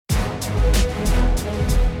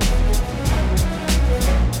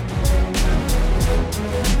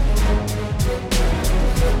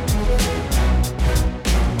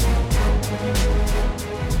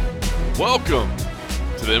Welcome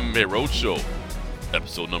to the MMA Roadshow,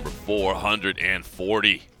 episode number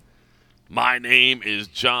 440. My name is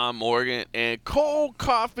John Morgan, and Cold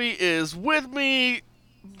Coffee is with me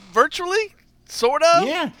virtually, sort of.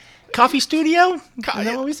 Yeah. Coffee studio? Is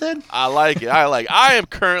that what we said? I like it. I am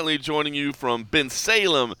currently joining you from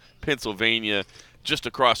Bensalem, Pennsylvania, just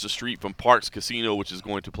across the street from Parks Casino, which is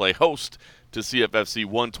going to play host to CFFC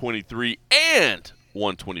 123 and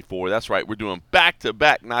 124. That's right. We're doing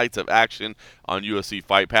back-to-back nights of action on UFC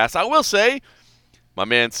Fight Pass. I will say, my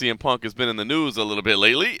man CM Punk has been in the news a little bit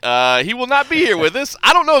lately. He will not be here with us.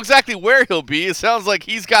 I don't know exactly where he'll be. It sounds like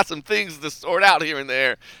he's got some things to sort out here and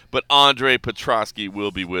there. But Andre Petrosky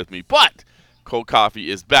will be with me. But Cold Coffee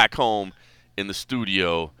is back home in the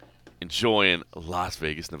studio enjoying Las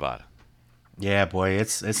Vegas, Nevada. Yeah, boy,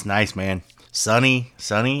 it's nice, man. Sunny.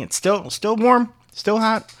 It's still warm, still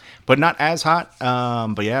hot, but not as hot.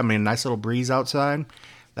 But yeah, I mean, nice little breeze outside.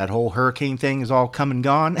 That whole hurricane thing is all come and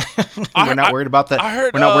gone. We're not worried about that.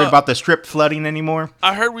 We're not worried about the strip flooding anymore.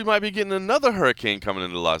 I heard we might be getting another hurricane coming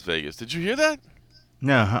into Las Vegas. Did you hear that?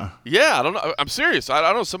 No, huh? Yeah, I don't know. I'm serious. I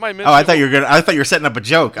don't know. Somebody mentioned. Oh, I thought you were setting up a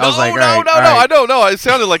joke. I was like, no. I don't know. It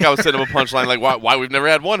sounded like I was setting up a punchline. Like, why we've never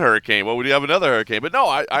had one hurricane? Why would you have another hurricane? But no,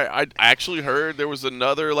 I actually heard there was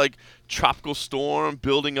another like tropical storm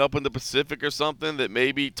building up in the Pacific or something that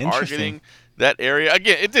may be targeting that area.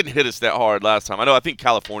 Again, it didn't hit us that hard last time. I think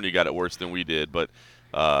California got it worse than we did, but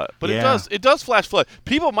yeah. It does flash flood.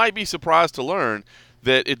 People might be surprised to learn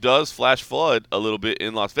that it does flash flood a little bit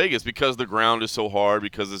in Las Vegas because the ground is so hard,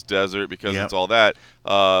 because it's desert, because it's all that.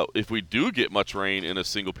 If we do get much rain in a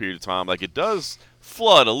single period of time, like it does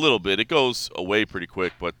flood a little bit. It goes away pretty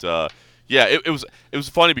quick, but yeah, it was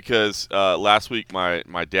funny because last week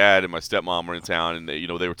my dad and my stepmom were in town, and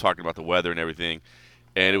they were talking about the weather and everything,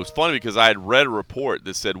 and it was funny because I had read a report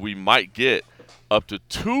that said we might get up to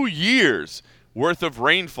 2 years worth of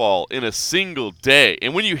rainfall in a single day,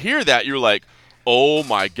 and when you hear that, you're like, oh,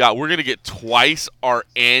 my God, we're going to get twice our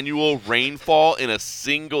annual rainfall in a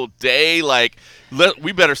single day. Like,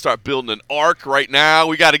 we better start building an ark right now.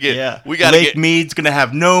 We got to get Lake Mead's going to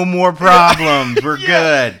have no more problems. We're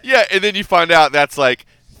good. Yeah, and then you find out that's like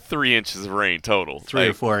 3 inches of rain total. 3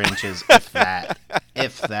 or 4 inches, if that.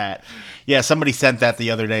 If that. Yeah, somebody sent that the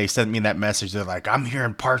other day, sent me that message. They're like, I'm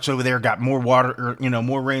hearing parts over there got more water, or,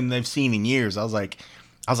 more rain than they've seen in years. I was like,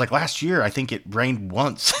 last year, I think it rained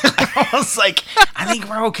once. I was like, I think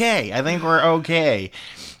we're okay.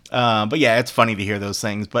 But yeah, it's funny to hear those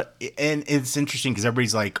things. And it's interesting because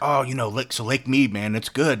everybody's like, oh, Lake Mead, man, it's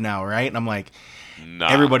good now, right? And I'm like, nah.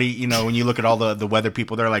 Everybody, when you look at all the weather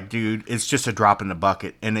people, they're like, dude, it's just a drop in the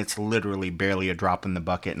bucket. And it's literally barely a drop in the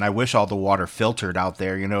bucket. And I wish all the water filtered out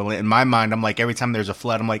there. In my mind, I'm like, every time there's a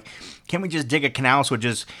flood, I'm like, can't we just dig a canal so it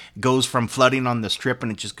just goes from flooding on the strip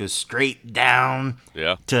and it just goes straight down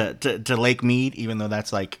to Lake Mead, even though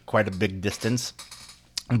that's like quite a big distance.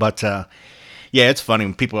 But yeah, it's funny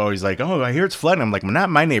when people are always like, oh, I hear it's flooding. I'm like, well, not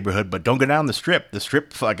in my neighborhood, but don't go down the strip. The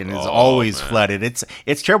strip fucking is always flooded. It's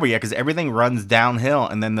terrible, yeah, because everything runs downhill,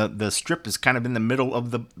 and then the strip is kind of in the middle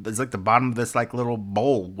of it's like the bottom of this like little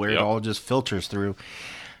bowl where it all just filters through.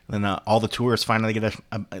 And then all the tourists finally get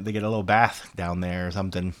a little bath down there or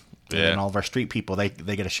something. Yeah. And all of our street people, they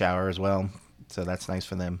get a shower as well. So that's nice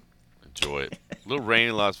for them. Enjoy it. A little rain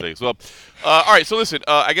in Las Vegas. Well, all right, so listen,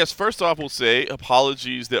 I guess first off we'll say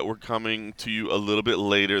apologies that we're coming to you a little bit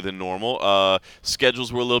later than normal.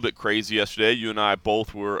 Schedules were a little bit crazy yesterday. You and I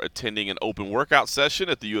both were attending an open workout session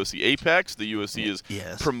at the UFC Apex. The UFC is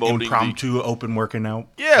promoting impromptu open working out.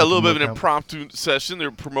 Yeah, a little bit of an impromptu session.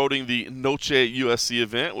 They're promoting the Noche UFC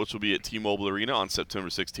event, which will be at T-Mobile Arena on September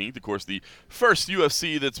 16th. Of course, the first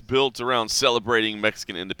UFC that's built around celebrating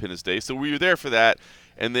Mexican Independence Day. So we were there for that.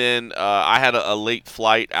 And then I had a late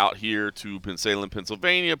flight out here to Bensalem,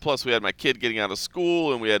 Pennsylvania. Plus, we had my kid getting out of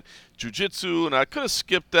school, and we had jiu-jitsu. And I could have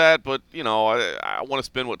skipped that, but, I want to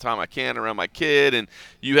spend what time I can around my kid. And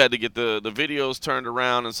you had to get the videos turned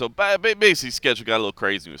around. And so basically, schedule got a little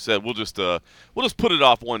crazy. We said we'll just put it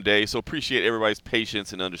off one day. So appreciate everybody's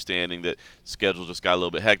patience and understanding that schedule just got a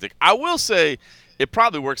little bit hectic. I will say it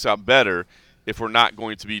probably works out better if we're not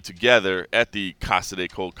going to be together at the Casa de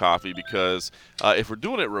Cold Coffee, because if we're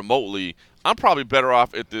doing it remotely, I'm probably better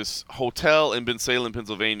off at this hotel in Bensalem,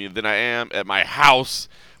 Pennsylvania than I am at my house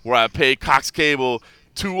where I pay Cox Cable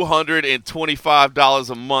 $225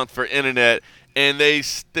 a month for internet, and they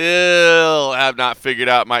still have not figured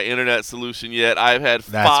out my internet solution yet. I've had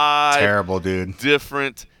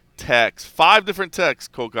different texts,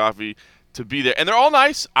 Cold Coffee, to be there. And they're all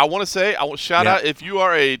nice. I want to say, shout out if you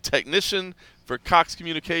are a technician for Cox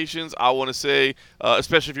Communications, I want to say,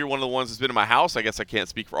 especially if you're one of the ones that's been in my house, I guess I can't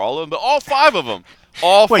speak for all of them, but all 5 of them.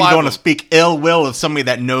 All Well, 5 you don't of want to them. speak ill will of somebody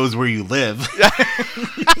that knows where you live.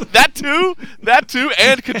 That too,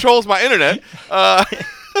 and controls my internet.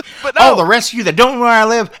 But Oh, no, the rest of you that don't know where I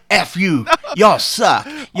live, F you. Y'all suck.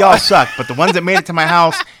 Y'all suck. But the ones that made it to my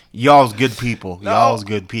house, y'all's good people. Y'all's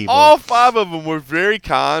good people. all 5 of them were very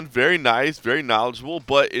kind, very nice, very knowledgeable.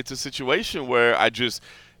 But it's a situation where I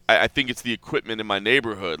think it's the equipment in my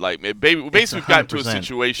neighborhood. Like, basically, we've gotten to a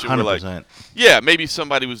situation 100%. where, like, yeah, maybe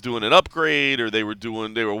somebody was doing an upgrade, or they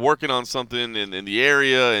were working on something in the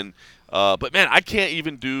area, and but man, I can't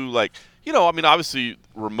even do, like, I mean, obviously,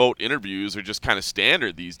 remote interviews are just kind of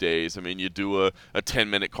standard these days. I mean, you do a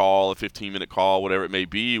 10-minute call, a 15-minute call, whatever it may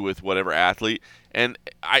be, with whatever athlete, and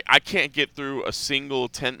I can't get through a single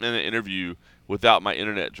 10-minute interview without my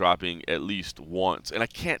internet dropping at least once, and I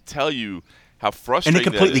can't tell you how frustrating And it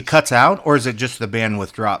completely cuts out, or is it just the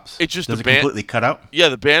bandwidth drops? It's just Does it completely cut out? Yeah,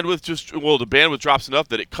 the bandwidth drops enough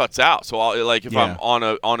that it cuts out. So if I'm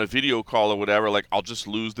on a video call or whatever, like, I'll just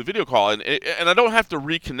lose the video call, and I don't have to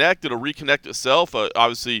reconnect. It'll reconnect itself.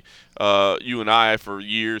 Obviously, you and I for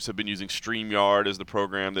years have been using StreamYard as the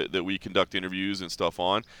program that we conduct interviews and stuff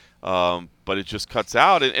on. But it just cuts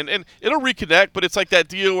out, and it'll reconnect. But it's like that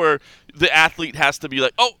deal where the athlete has to be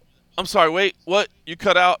like, oh, I'm sorry, wait, what? You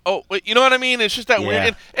cut out? Oh, wait, you know what I mean? It's just that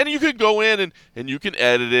weird. And you can go in and you can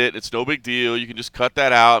edit it. It's no big deal. You can just cut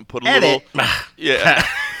that out and put a little. Yeah.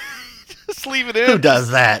 Just leave it in. Who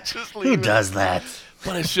does that? Who does that?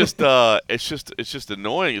 But it's just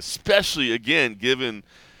annoying, especially, again, given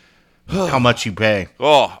how much you pay.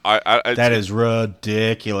 Oh, that is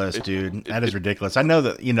ridiculous, dude. That is ridiculous. I know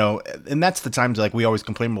that, and that's the times, like, we always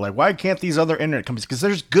complain, we're like, why can't these other internet companies? Because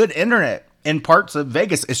there's good internet in parts of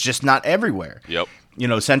Vegas. It's just not everywhere. Yep.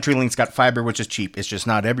 CenturyLink's got fiber, which is cheap. It's just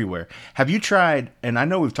not everywhere. Have you tried, and I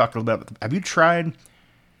know we've talked a little bit about, have you tried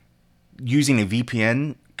using a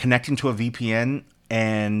VPN, connecting to a VPN,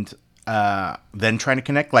 and then trying to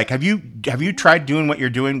connect? Like, have you tried doing what you're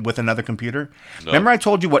doing with another computer? No. Remember I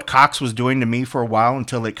told you what Cox was doing to me for a while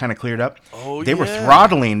until it kind of cleared up? Oh, They were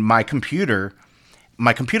throttling my computer.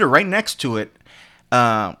 My computer right next to it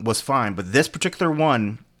was fine, but this particular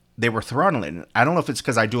one, they were throttling. I don't know if it's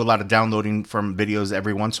because I do a lot of downloading from videos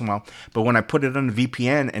every once in a while, but when I put it on a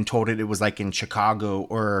VPN and told it was like in Chicago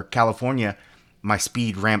or California, my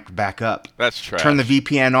speed ramped back up. That's trash. Turned the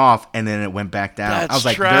VPN off, and then it went back down. That's I was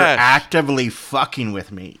like, trash. They're actively fucking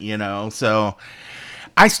with me, So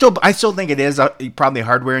I still think it is probably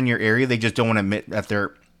hardware in your area. They just don't want to admit that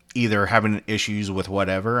they're either having issues with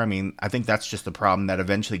whatever. I mean, I think that's just the problem that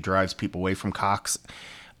eventually drives people away from Cox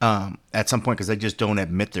at some point, because they just don't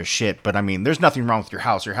admit their shit. But I mean, there's nothing wrong with your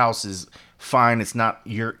house. Your house is fine. It's not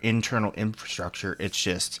your internal infrastructure. It's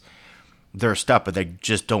just their stuff, but they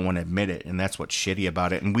just don't want to admit it, and that's what's shitty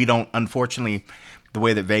about it. And we don't, unfortunately, the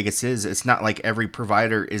way that Vegas is, it's not like every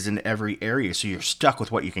provider is in every area, so you're stuck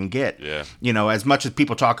with what you can get. Yeah. As much as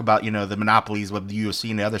people talk about, the monopolies with the UFC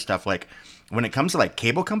and the other stuff, like, when it comes to, like,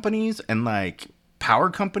 cable companies and, like, power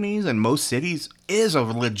companies in most cities is a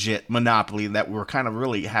legit monopoly that we're kind of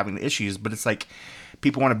really having issues. But it's like,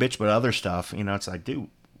 people want to bitch about other stuff. It's like, dude,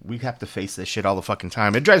 we have to face this shit all the fucking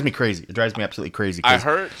time. It drives me crazy. It drives me absolutely crazy. I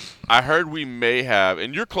heard we may have,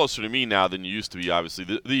 and you're closer to me now than you used to be, obviously.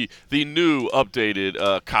 The new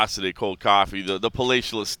updated Casa de Cold Coffee, the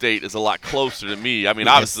palatial estate, is a lot closer to me. I mean,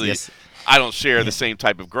 obviously, yes. I don't share the same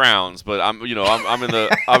type of grounds, but I'm in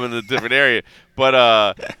the different area. But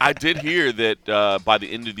I did hear that by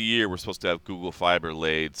the end of the year, we're supposed to have Google Fiber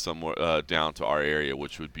laid somewhere down to our area,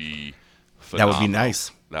 which would be phenomenal. That would be nice.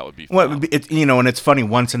 That would be phenomenal. Well, and it's funny,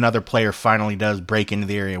 once another player finally does break into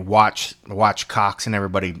the area, watch Cox and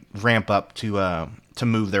everybody ramp up to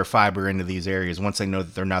move their fiber into these areas once they know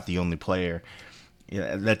that they're not the only player.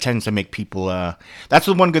 Yeah, that tends to make people. That's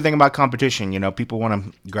the one good thing about competition. People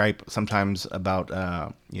want to gripe sometimes about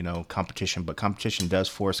competition, but competition does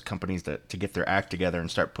force companies to get their act together and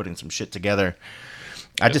start putting some shit together.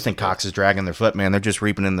 I just think Cox is dragging their foot, man. They're just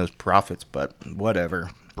reaping in those profits, but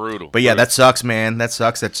whatever. Brutal. But yeah, that sucks, man. That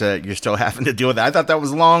sucks that you're still having to deal with that. I thought that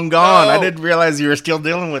was long gone. I didn't realize you were still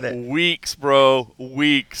dealing with it. Weeks, bro.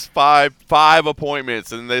 Weeks. Five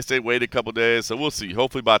appointments. And they say wait a couple days. So we'll see.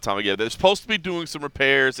 Hopefully by the time I get there. They're supposed to be doing some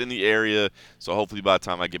repairs in the area. So hopefully by the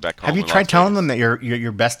time I get back home. Have you tried telling them that you're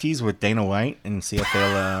besties with Dana White and see if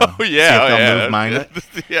they'll move mind it?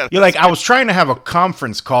 Yeah, you're like, I was trying to have a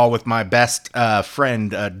conference call with my best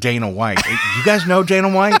friend, Dana White. You guys know Dana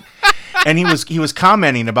White? And he was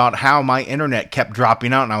commenting about how my internet kept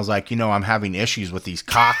dropping out, and I was like, I'm having issues with these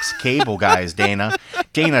Cox cable guys, Dana.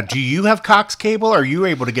 Dana, do you have Cox cable, or are you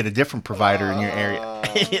able to get a different provider in your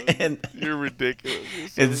area? You're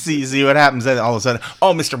ridiculous. And see what happens then all of a sudden.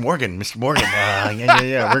 Oh, Mr. Morgan,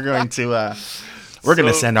 yeah. We're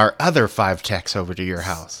gonna send our other 5 techs over to your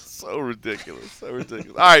house. So ridiculous. All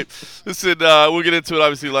right, listen, we'll get into it.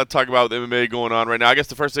 Obviously, a lot to talk about with MMA going on right now. I guess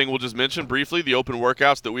the first thing we'll just mention briefly, the open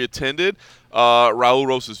workouts that we attended. Raul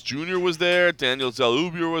Rosas Jr. was there. Daniel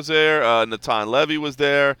Zellweger was there. Natan Levy was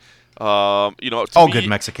there. All good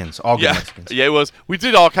Mexicans. All good Mexicans. Yeah, it was. We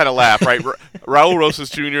did all kind of laugh, right? Raul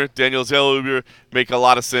Rosas Jr., Daniel Zellweger make a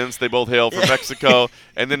lot of sense. They both hail from Mexico.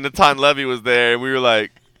 And then Natan Levy was there, and we were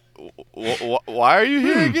like, why are you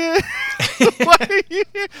here again? Why are you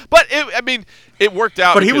here? But it worked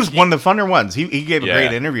out. But he was one of the funner ones. He gave a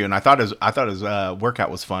great interview, and I thought his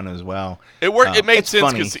workout was fun as well. It worked. It made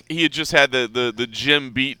sense because he had just had the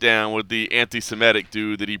gym beatdown with the anti-Semitic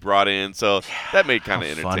dude that he brought in, so that made kind of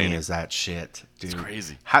entertaining. How funny is that shit, dude? It's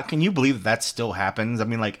crazy. How can you believe that still happens?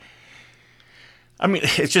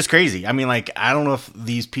 It's just crazy. I don't know if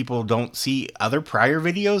these people don't see other prior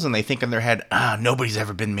videos and they think in their head, nobody's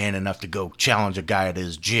ever been man enough to go challenge a guy at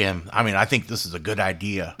his gym. I think this is a good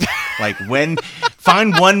idea.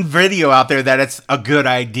 Find one video out there that it's a good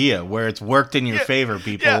idea where it's worked in your favor,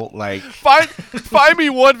 people. Yeah. Find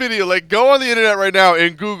me one video. Go on the internet right now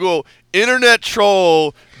and Google internet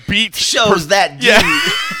troll beats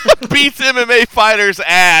MMA fighter's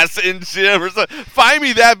ass in gym or something. Find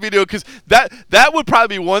me that video because that would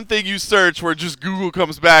probably be one thing you search where just Google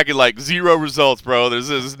comes back and 0 results, bro.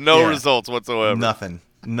 There's no results whatsoever. Nothing.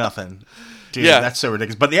 Dude, that's so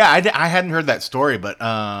ridiculous. But I hadn't heard that story, but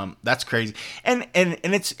that's crazy. And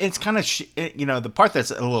it's kind of the part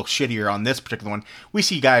that's a little shittier on this particular one. We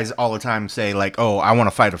see guys all the time say oh, I want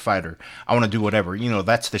to fight a fighter. I want to do whatever.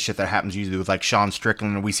 That's the shit that happens usually with Sean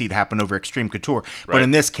Strickland, and we see it happen over Extreme Couture. Right. But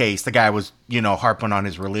in this case, the guy was harping on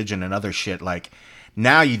his religion and other shit.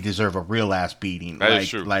 Now you deserve a real ass beating. That is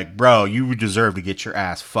true. Bro, you deserve to get your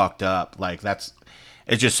ass fucked up.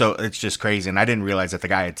 It's just crazy, and I didn't realize that the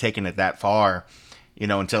guy had taken it that far,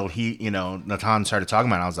 until Natan started talking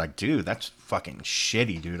about it. I was like, dude, that's fucking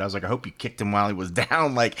shitty, dude. I was like, I hope you kicked him while he was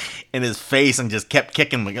down, in his face, and just kept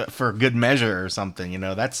kicking for a good measure or something.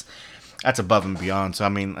 That's above and beyond.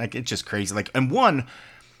 So it's just crazy.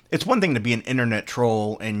 It's one thing to be an internet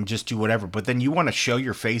troll and just do whatever, but then you want to show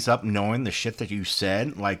your face up knowing the shit that you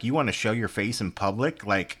said. You want to show your face in public,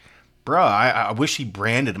 bro. I wish he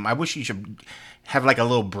branded him. I wish he should have a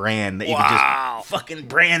little brand that you could just fucking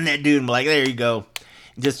brand that dude and be there you go.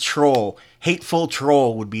 Just troll. Hateful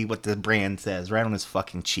troll would be what the brand says, right on his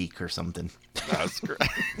fucking cheek or something. That's great.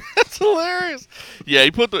 That's hilarious. Yeah,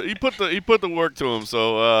 he put the work to him.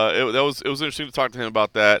 So it was interesting to talk to him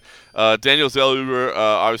about that. Daniel Zellweger,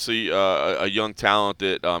 obviously a young talent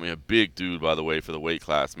that a big dude, by the way, for the weight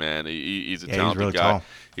class, man. He's a talented really guy. Tall.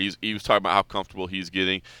 He was talking about how comfortable he's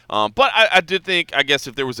getting. But I did think, I guess,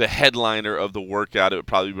 if there was a headliner of the workout, it would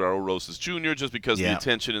probably be Raul Rosas Jr. just because of the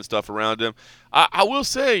attention and stuff around him. I will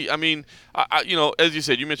say, as you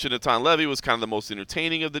said, you mentioned Natan Levy was kind of the most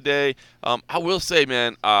entertaining of the day. I will say,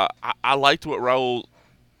 man, I liked what Raul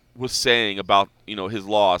was saying about his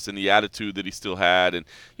loss and the attitude that he still had, and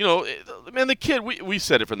man, the kid, we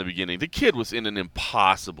said it from the beginning, the kid was in an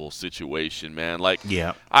impossible situation, man.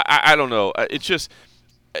 I don't know, it's just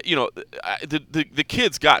the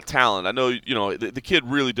kid's got talent. I know the kid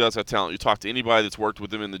really does have talent. You talk to anybody that's worked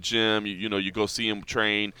with him in the gym, you go see him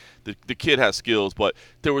train. The kid has skills, but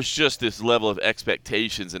there was just this level of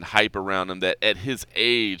expectations and hype around him that at his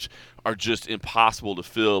age are just impossible to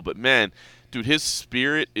fill. But man, dude, his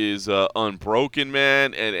spirit is unbroken,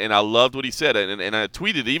 man, and I loved what he said, and I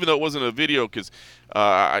tweeted, even though it wasn't a video, because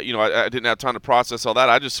I didn't have time to process all that.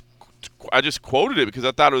 I just quoted it because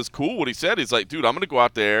I thought it was cool what he said. He's like, dude, I'm going to go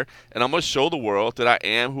out there and I'm going to show the world that I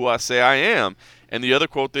am who I say I am. And the other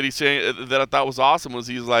quote that he said that I thought was awesome was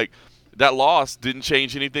he's like, that loss didn't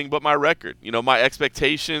change anything but my record. My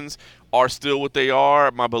expectations are still what they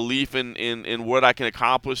are. My belief in what I can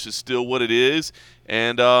accomplish is still what it is.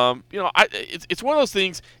 And it's one of those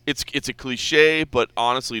things. It's a cliche, but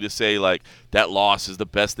honestly, to say that loss is the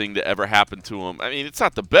best thing that ever happened to him. It's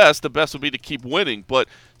not the best. The best would be to keep winning. But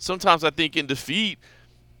sometimes I think in defeat,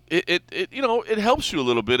 it helps you a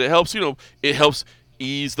little bit. It helps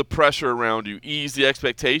ease the pressure around you, ease the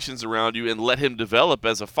expectations around you, and let him develop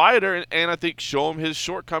as a fighter, and I think show him his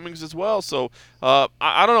shortcomings as well. So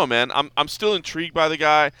I don't know, man. I'm still intrigued by the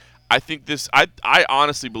guy. I think I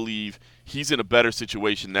honestly believe he's in a better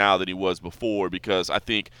situation now than he was before, because I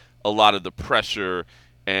think a lot of the pressure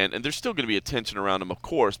And there's still going to be attention around him, of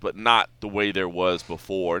course, but not the way there was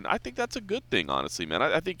before. And I think that's a good thing, honestly, man.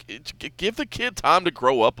 I think give the kid time to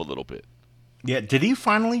grow up a little bit. Yeah, did he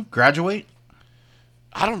finally graduate?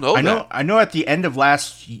 I don't know that. I know at the end of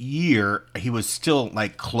last year he was still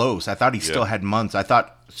like close. I thought he Yeah, still had months. I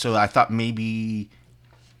thought maybe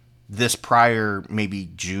this prior, maybe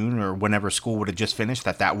June or whenever school would have just finished,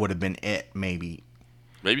 that would have been it, maybe.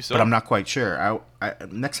 maybe so. But I'm not quite sure.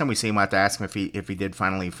 Next time we see him, I have to ask him if he did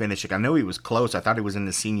finally finish it. I know he was close. I thought he was in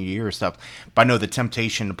his senior year or stuff. But I know the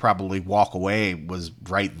temptation to probably walk away was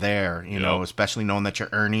right there. You know, especially knowing that you're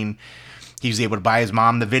earning. He was able to buy his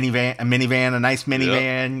mom a minivan, a nice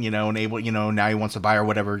minivan. You know, and now he wants to buy her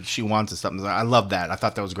whatever she wants or something. I love that. I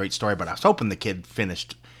thought that was a great story. But I was hoping the kid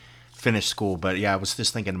finished school. But yeah, I was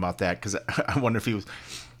just thinking about that because I wonder if he was,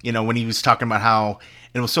 when he was talking about how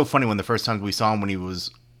it was so funny when the first time we saw him when he was,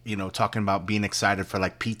 talking about being excited for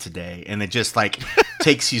like pizza day, and it just like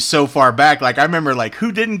takes you so far back. Like I remember, like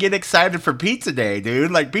who didn't get excited for pizza day, dude?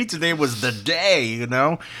 Like pizza day was the day,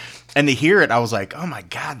 And to hear it, I was like, "Oh my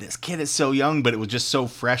god, this kid is so young," but it was just so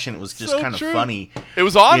fresh, and it was just So kind of true. funny. It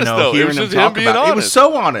was honest, though. It was just him being honest. It was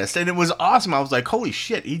so honest, and it was awesome. I was like, "Holy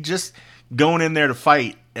shit!" He just going in there to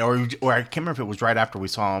fight, or I can't remember if it was right after we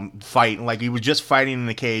saw him fight. Like he was just fighting in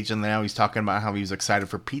the cage, and now he's talking about how he was excited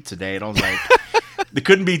for pizza day, and I was like, "They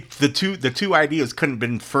couldn't be the two ideas couldn't have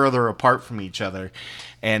been further apart from each other."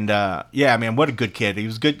 And yeah, man, what a good kid. He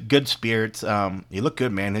was good spirits. He looked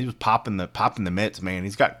good, man. He was popping the mitts, man.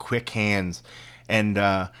 He's got quick hands, and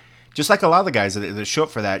just like a lot of the guys that show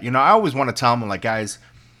up for that. I always want to tell them, like, guys,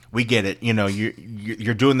 we get it.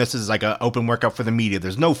 You're doing this as like an open workout for the media.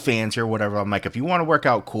 There's no fans here, whatever. I'm like, if you want to work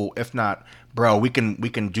out, cool. If not, bro, we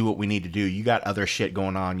can do what we need to do. You got other shit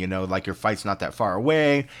going on. Like your fight's not that far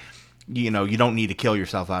away. You don't need to kill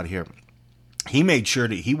yourself out here. He made sure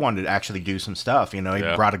that he wanted to actually do some stuff. He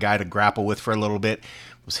brought a guy to grapple with for a little bit,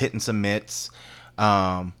 was hitting some mitts.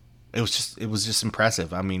 It was just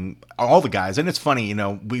impressive. I mean, all the guys, and it's funny,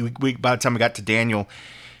 we by the time we got to Daniel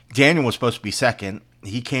was supposed to be second.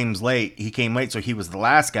 He came late, so he was the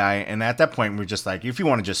last guy. And at that point, we're just like, if you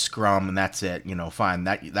want to just scrum and that's it, fine,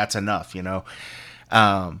 that's enough,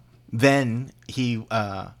 Then he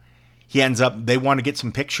ends up, they want to get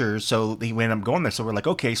some pictures, so he ended up going there. So we're like,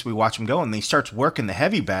 okay, so we watch him go, and he starts working the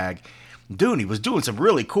heavy bag. Dude, he was doing some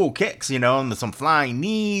really cool kicks, and some flying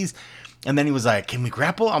knees. And then he was like, can we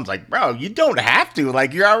grapple? I was like, bro, you don't have to.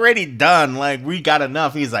 Like, you're already done. Like, we got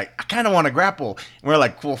enough. He's like, I kind of want to grapple. And we're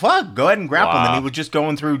like, well, fuck, go ahead and grapple. Wow. And then he was just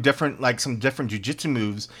going through some different jiu-jitsu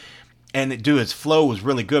moves. And his flow was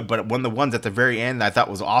really good. But one of the ones at the very end I thought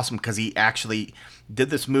was awesome because he actually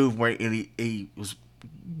did this move where he was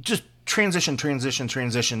just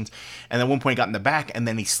transitions, and at one point he got in the back, and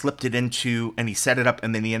then he slipped it into, and he set it up,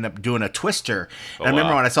 and then he ended up doing a twister. And I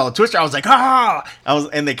remember when I saw the twister, I was like,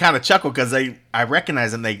 and they kind of chuckled because I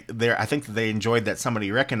recognized them. I think they enjoyed that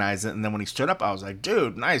somebody recognized it, and then when he stood up, I was like,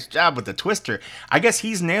 dude, nice job with the twister. I guess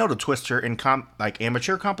he's nailed a twister in like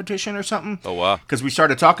amateur competition or something. Oh wow! Because we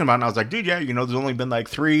started talking about it, and I was like, dude, yeah, there's only been like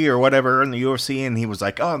 3 or whatever in the UFC, and he was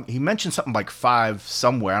like, oh, he mentioned something like 5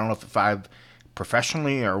 somewhere. I don't know if 5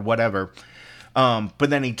 professionally or whatever. But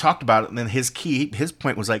then he talked about it, and then his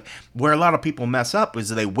point was like, where a lot of people mess up is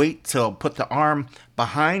they wait till put the arm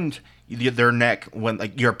behind their neck, when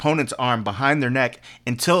like your opponent's arm behind their neck,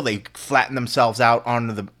 until they flatten themselves out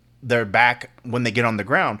onto their back when they get on the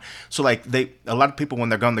ground. So like a lot of people, when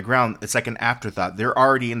they're on the ground, it's like an afterthought. They're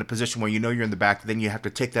already in the position where you're in the back, then you have to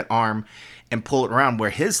take that arm and pull it around,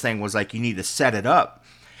 where his thing was like, you need to set it up.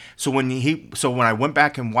 So when I went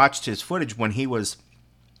back and watched his footage when he was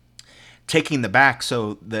taking the back,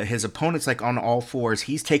 so his opponent's like on all fours,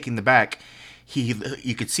 he's taking the back.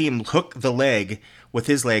 You could see him hook the leg with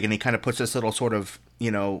his leg, and he kind of puts this little sort of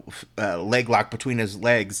leg lock between his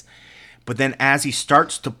legs. But then as he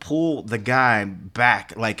starts to pull the guy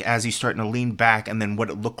back, like as he's starting to lean back, and then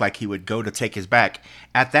what it looked like he would go to take his back,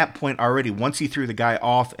 at that point already, once he threw the guy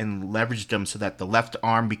off and leveraged him so that the left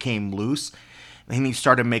arm became loose, and he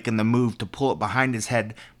started making the move to pull it behind his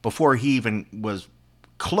head before he even was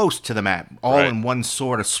close to the mat, all right. in one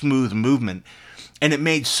sort of smooth movement. And it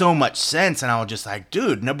made so much sense, and I was just like,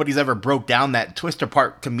 dude, nobody's ever broke down that twister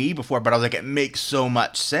part to me before, but I was like, it makes so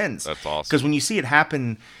much sense. That's awesome. Because when you see it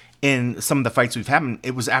happen in some of the fights we've had,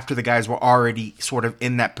 it was after the guys were already sort of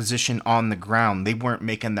in that position on the ground. They weren't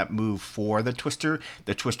making that move for the twister.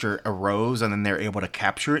 The twister arose, and then they're able to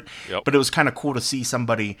capture it. Yep. But it was kind of cool to see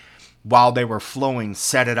somebody, while they were flowing,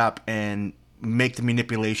 set it up and make the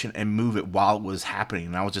manipulation and move it while it was happening.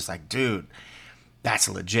 And I was just like, dude, that's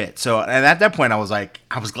legit. So, and at that point, I was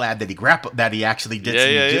glad that he actually did some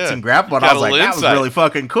jiu-jitsu and grapple. And I Got a was like, little that was insight. really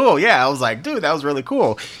fucking cool. Yeah, I was like, dude, that was really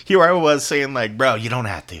cool. Here I was saying like, bro, you don't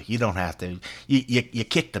have to. You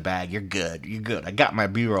kick the bag. You're good. You're good. I got my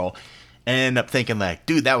B-roll. And I ended up thinking like,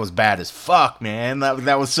 dude, that was bad as fuck, man.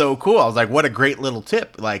 That was so cool. I was like, what a great little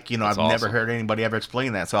tip. Like, That's I've never awesome. heard anybody ever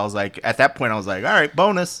explain that. So I was like, at that point, I was like, all right,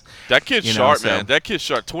 bonus. That kid's You know, sharp, so man. That kid's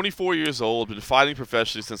sharp. 24 years old, been fighting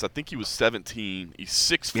professionally since I think he was 17. He's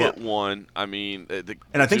 6'1". I mean,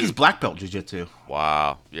 and I think he's dude, black belt jiu-jitsu.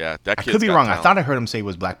 wow. Yeah, that I kid's could be got wrong. I talent. thought I heard him say he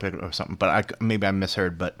was black belt or something, but maybe I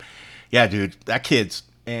misheard. But yeah, dude, that kid's,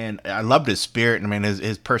 and I loved his spirit. I mean,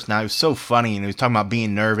 his personality was so funny. And he was talking about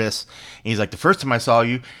being nervous. And he's like, the first time I saw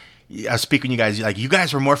you, I was speaking to you guys, like, you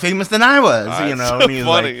guys were more famous than I was, It's So so and he was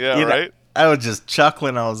funny, like, yeah, right? I was just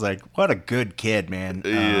chuckling. I was like, what a good kid, man.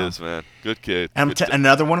 He is, man. Good kid. And Good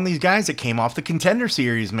another one of these guys that came off the Contender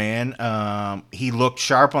Series, man. He looked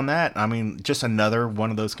sharp on that. I mean, just another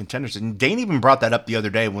one of those contenders. And Dane even brought that up the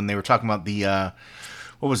other day when they were talking about the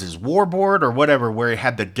what was his warboard or whatever, where it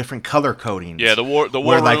had the different color codings. Yeah, the war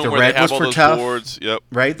where room like the where red they have was all for those tough, boards. Yep.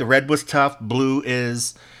 right? The red was tough, blue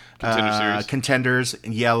is Contender Series. contenders,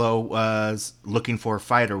 and yellow was looking for a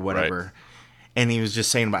fight or whatever. Right. And he was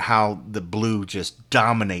just saying about how the blue just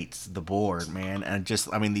dominates the board, man. And just,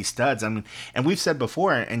 I mean, these studs. I mean, and we've said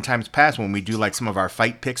before in times past when we do like some of our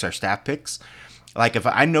fight picks, our staff picks. Like if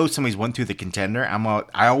I know somebody's went through the Contender,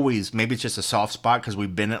 I always, maybe it's just a soft spot because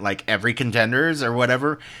we've been at like every Contenders or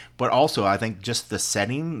whatever. But also I think just the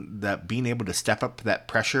setting, that being able to step up to that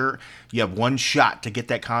pressure, you have one shot to get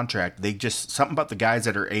that contract. They just, something about the guys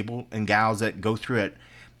that are able and gals that go through it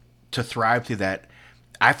to thrive through that,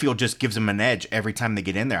 I feel just gives them an edge every time they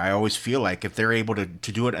get in there. I always feel like if they're able to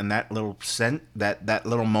do it in that little that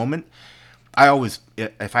little moment, I always,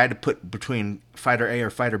 if I had to put between fighter A or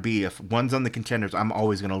fighter B, if one's on the Contenders, I'm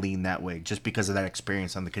always going to lean that way just because of that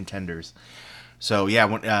experience on the Contenders. So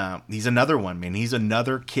yeah, he's another one, man. He's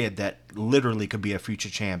another kid that literally could be a future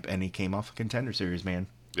champ, and he came off a Contender Series, man.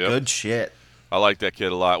 Yep. Good shit. I like that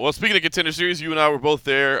kid a lot. Well, speaking of Contender Series, you and I were both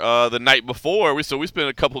there the night before. We spent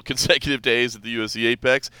a couple consecutive days at the UFC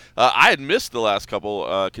Apex. I had missed the last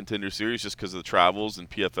couple Contender Series just because of the travels and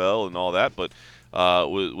PFL and all that, but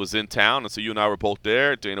was in town, and so you and I were both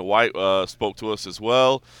there. Dana White spoke to us as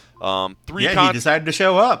well. He decided to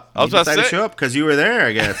show up. I was he about to decided say- to show up because you were there,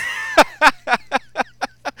 I guess.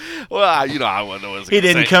 Well, I wasn't know what I was He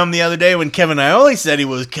gonna didn't say. come the other day when Kevin Iole said he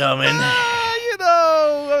was coming.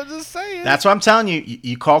 I'm just saying. That's what I'm telling you.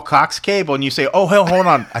 You call Cox Cable and you say, "Oh hell, hold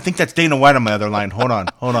on. I think that's Dana White on my other line. Hold on."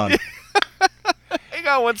 Hang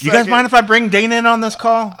on one You second. guys mind if I bring Dana in on this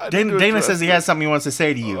call? I need to Dana address says he has something he wants to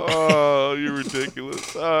say to you. Oh, you're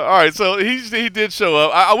ridiculous. All right, so he did show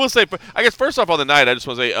up. I will say, I guess first off on the night, I just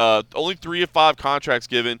want to say only 3 of 5 contracts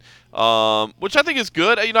given, which I think is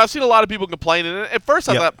good. I've seen a lot of people complaining. And at first,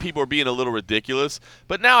 I thought people were being a little ridiculous,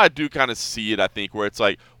 but now I do kind of see it. I think where it's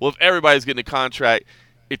like, well, if everybody's getting a contract,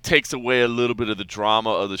 it takes away a little bit of the drama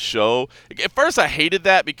of the show. At first, I hated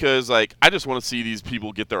that because, like, I just want to see these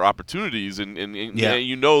people get their opportunities and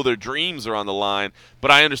their dreams are on the line. But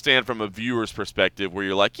I understand from a viewer's perspective where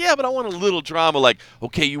you're like, yeah, but I want a little drama. Like,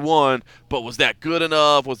 okay, you won, but was that good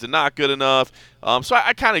enough? Was it not good enough? So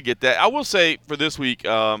I kind of get that. I will say for this week,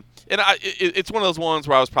 it's one of those ones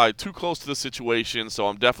where I was probably too close to the situation, so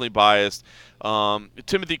I'm definitely biased.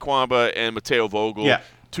 Timothy Kwamba and Mateo Vogel. Yeah.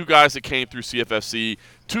 2 guys that came through CFFC,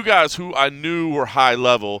 2 guys who I knew were high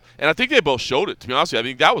level, and I think they both showed it, to be honest with you. I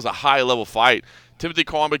think that was a high-level fight. Timothy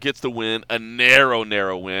Kwamba gets the win, a narrow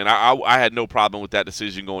win. I had no problem with that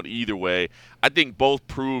decision going either way. I think both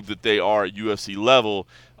proved that they are at UFC level.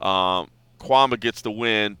 Kwamba gets the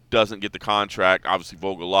win, doesn't get the contract. Obviously,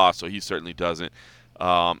 Vogel lost, so he certainly doesn't.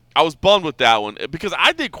 I was bummed with that one because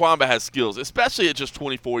I think Kwamba has skills, especially at just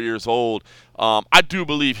 24 years old. I do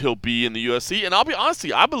believe he'll be in the UFC, and I'll be honest with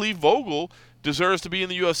you, I believe Vogel deserves to be in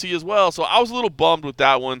the UFC as well. So I was a little bummed with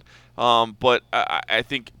that one, but I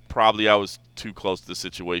think probably I was too close to the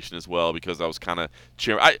situation as well because I was kind of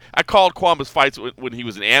cheering. I called Kwamba's fights when he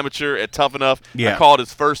was an amateur at Tough Enough. Yeah. I called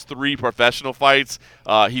his first 3 professional fights.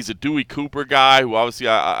 He's a Dewey Cooper guy who obviously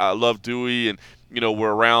I love Dewey, and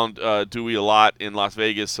we're around Dewey a lot in Las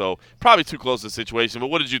Vegas, so probably too close to the situation. But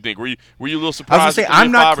what did you think? Were you a little surprised? I was gonna say, at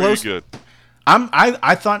I'm not 3 and 5, close. or you good?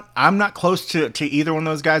 I thought I'm not close to either one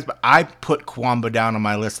of those guys, but I put Kwamba down on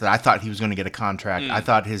my list that I thought he was going to get a contract. I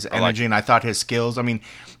thought his energy and I thought his skills. I mean,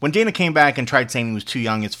 when Dana came back and tried saying he was too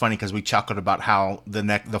young, it's funny because we chuckled about how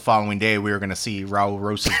the following day we were going to see Raul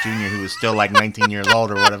Rosas Jr., who was still like 19 years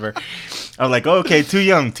old or whatever. I was like, oh, okay, too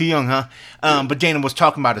young, huh? But Dana was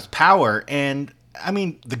talking about his power, and I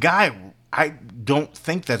mean, the guy I don't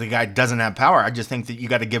think that the guy doesn't have power. I just think that you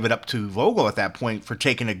got to give it up to Vogel at that point for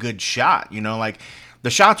taking a good shot. Like the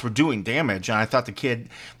shots were doing damage, and I thought the kid.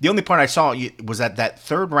 The only part I saw was at that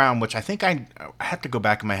third round, which I think I have to go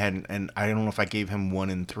back in my head, and I don't know if I gave him 1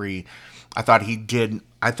 and 3. I thought he did.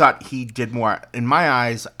 I thought he did more in my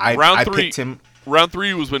eyes. I picked him. Round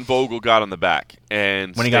 3 was when Vogel got on the back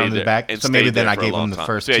and when he got on the back. So maybe then I gave him the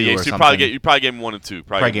first two or something. You probably gave him 1 and 2.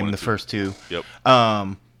 Probably gave him the first 2. Yep.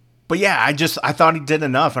 But yeah, I thought he did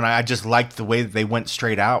enough, and I just liked the way that they went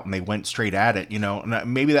straight out and they went straight at it.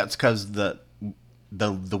 And maybe that's because the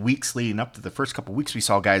weeks leading up to the first couple of weeks, we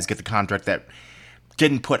saw guys get the contract that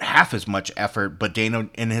didn't put half as much effort, but Dana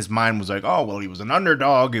in his mind was like, oh well, he was an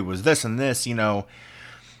underdog, it was this and this,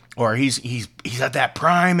 or he's at that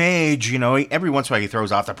prime age, every once in a while he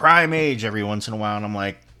throws off the prime age every once in a while, and I'm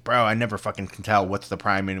like, bro, I never fucking can tell what's the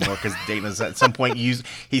prime anymore, because Dana's at some point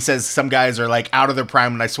he says some guys are like out of their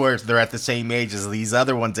prime, and I swear they're at the same age as these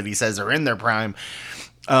other ones that he says are in their prime.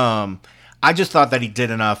 I just thought that he did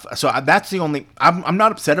enough. So that's the only. I'm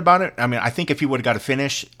not upset about it. I mean, I think if he would have got a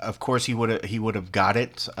finish, of course he would have got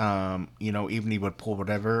it. Even he would pull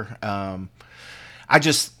whatever.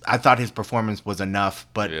 I thought his performance was enough.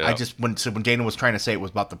 But yeah. When Dana was trying to say it was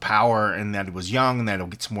about the power and that he was young and that he'll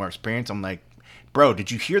get some more experience, I'm like, bro, did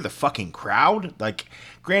you hear the fucking crowd? Like,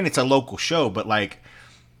 granted, it's a local show, but like,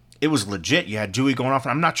 it was legit. You had Dewey going off,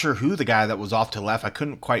 and I'm not sure who the guy that was off to left. I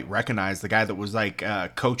couldn't quite recognize the guy that was like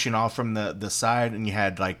coaching off from the side, and you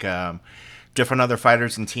had like different other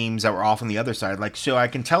fighters and teams that were off on the other side. Like, so I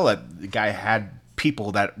can tell that the guy had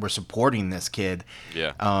people that were supporting this kid.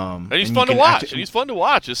 Yeah, and he's fun to watch. And he's fun to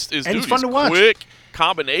watch. He's fun to watch. Quick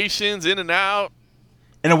combinations in and out.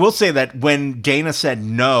 And I will say that when Dana said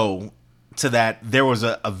no to that, there was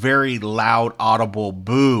a very loud, audible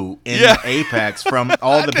boo in Apex from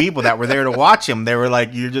all the people that were there to watch him. They were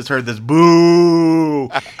like, you just heard this boo.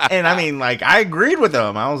 And I mean, like, I agreed with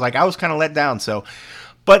them. I was kind of let down. So,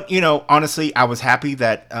 but, honestly, I was happy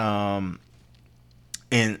that, and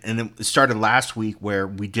it started last week where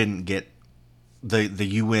we didn't get the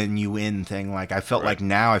UN thing. Like, I felt like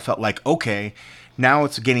okay, now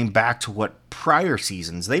it's getting back to what prior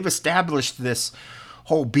seasons. They've established this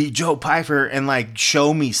whole beat Joe Pyfer and like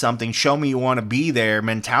show me something, show me you want to be there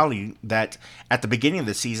mentality that at the beginning of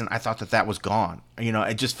the season I thought that was gone.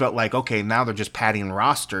 It just felt like, okay, now they're just padding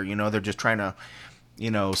roster, they're just trying to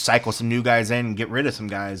cycle some new guys in and get rid of some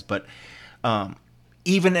guys. But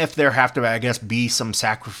even if there have to, I guess, be some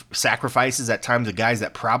sacrifices at times of guys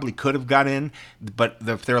that probably could have got in, but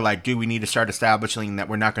if they're like, dude, we need to start establishing that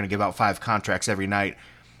we're not going to give out 5 contracts every night,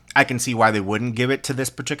 I can see why they wouldn't give it to this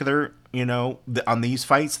particular, on these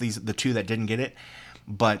fights, the 2 that didn't get it.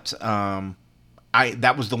 But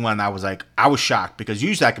that was the one I was like, I was shocked, because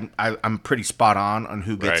usually I'm pretty spot on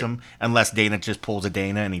who gets them, unless Dana just pulls a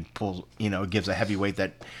Dana and he pulls, gives a heavyweight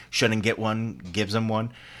that shouldn't get one, gives him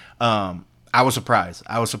one. I was surprised.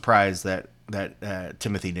 that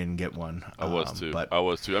Timothy didn't get one. I was too.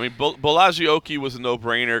 I mean, Bolagioki was a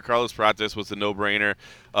no-brainer. Carlos Prates was a no-brainer.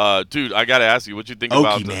 Dude, I got to ask you, what you think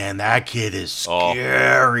about man, that kid is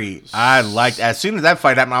scary. I liked, as soon as that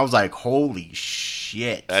fight happened, I was like, holy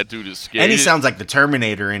shit. That dude is scary. And he sounds like the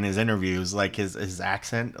Terminator in his interviews, like his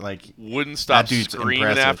accent. Like, wouldn't stop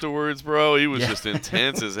screaming afterwards, bro. He was just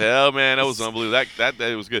intense as hell, man. That was unbelievable.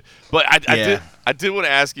 That was good. But I did want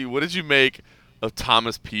to ask you, what did you make of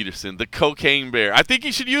Thomas Peterson, the Cocaine Bear? I think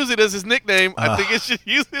he should use it as his nickname. I think he should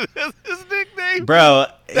use it as his nickname. Bro,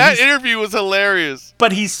 that interview was hilarious.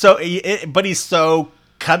 But he's so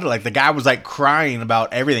cuddly. Like, the guy was like crying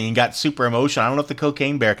about everything. He got super emotional. I don't know if the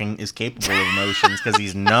Cocaine Bear is capable of emotions because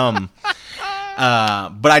he's numb.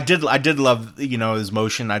 But I did love, his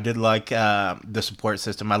motion. I did like the support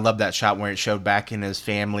system. I love that shot where it showed back in his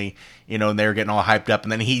family, and they were getting all hyped up,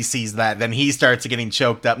 and then he sees that, then he starts getting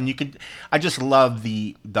choked up, and I just love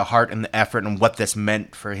the heart and the effort and what this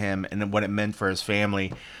meant for him and what it meant for his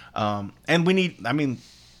family. And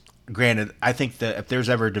granted, I think that if there's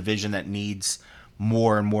ever a division that needs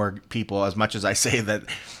more and more people, as much as I say that,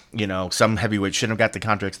 some heavyweights shouldn't have got the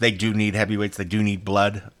contracts, they do need heavyweights. They do need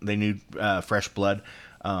blood. They need fresh blood.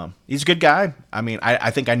 He's a good guy. I mean,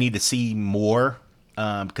 I think I need to see more,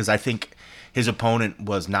 because I think his opponent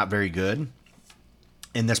was not very good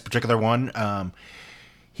in this particular one.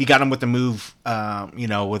 He got him with the move, with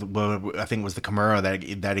I think it was the Kimura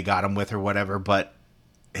that he got him with or whatever, but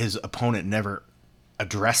his opponent never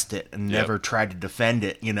addressed it and never tried to defend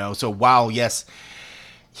it, So while, yes,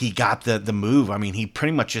 he got the move. I mean, he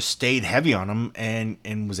pretty much just stayed heavy on him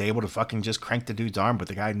and was able to fucking just crank the dude's arm, but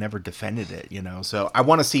the guy never defended it, you know. So I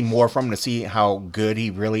want to see more from him to see how good he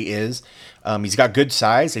really is. He's got good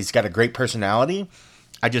size. He's got a great personality.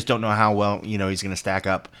 I just don't know how well, you know, he's going to stack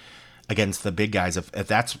up against the big guys. If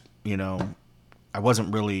that's, you know, I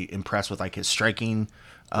wasn't really impressed with like his striking.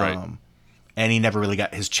 Right. And he never really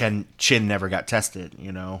got his chin never got tested,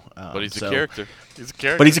 you know. But he's a character. He's a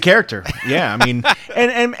character. But he's a character. Yeah, I mean,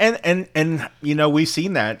 and you know, we've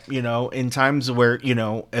seen that, you know, in times where, you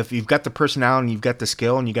know, if you've got the personality and you've got the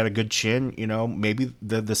skill and you got a good chin, you know, maybe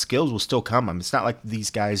the skills will still come. I mean, it's not like these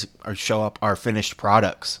guys are finished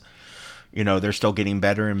products. You know, they're still getting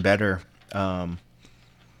better and better. I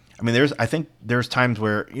mean, I think there's times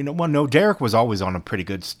where, you know, well, no, Derek was always on a pretty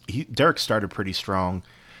good. Derek started pretty strong.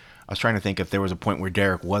 I was trying to think if there was a point where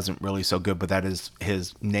Derek wasn't really so good, but that is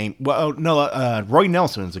his name. Well, no, Roy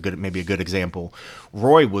Nelson is maybe a good example.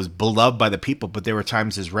 Roy was beloved by the people, but there were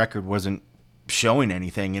times his record wasn't showing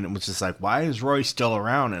anything, and it was just like, why is Roy still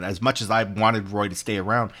around? And as much as I wanted Roy to stay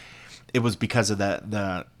around, it was because of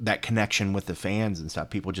that connection with the fans and stuff.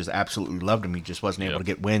 People just absolutely loved him. He just wasn't able to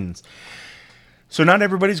get wins. So not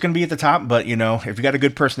everybody's going to be at the top, but, you know, if you got a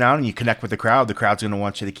good personality and you connect with the crowd's going to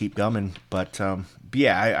want you to keep going. But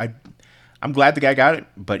yeah, I'm glad the guy got it.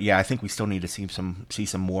 But yeah, I think we still need to see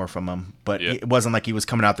some more from him. But it wasn't like he was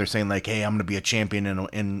coming out there saying like, "Hey, I'm going to be a champion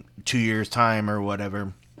in 2 years' time" or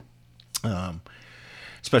whatever.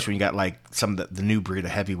 Especially when you got like some of the new breed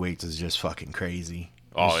of heavyweights is just fucking crazy.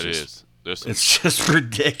 It is. It's just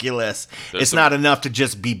ridiculous. It's not enough to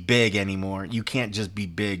just be big anymore. You can't just be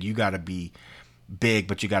big. You got to be big,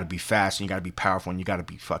 but you got to be fast and you got to be powerful and you got to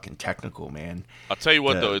be fucking technical, man. I'll tell you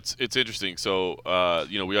what, though, it's interesting. So,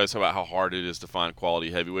 you know, we always talk about how hard it is to find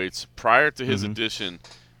quality heavyweights. Prior to his addition,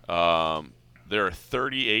 there are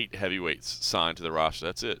 38 heavyweights signed to the roster.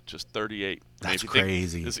 That's it, just 38. That's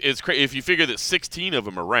crazy. It's crazy if you figure that 16 of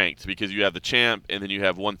them are ranked because you have the champ and then you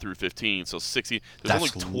have 1 through 15. So 60. There's only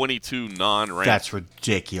 22 non-ranked. That's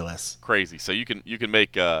ridiculous. Crazy. So you can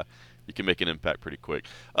make an impact pretty quick.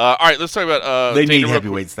 All right, let's talk about. They need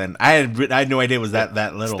heavyweights then. I had no idea it was that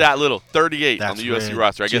little. It's that little. 38 That's on the UFC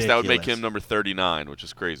roster. I guess that would make him number 39, which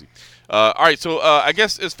is crazy. All right, so I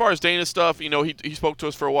guess as far as Dana's stuff, you know, he spoke to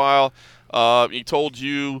us for a while. He told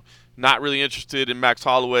you not really interested in Max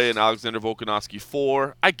Holloway and Alexander Volkanovski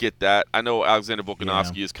 4. I get that. I know Alexander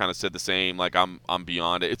Volkanovski has kind of said the same, like I'm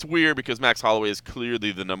beyond it. It's weird because Max Holloway is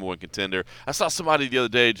clearly the number one contender. I saw somebody the other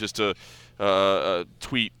day just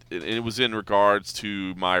tweet, and it was in regards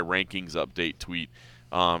to my rankings update tweet.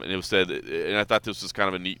 And it was said, and I thought this was kind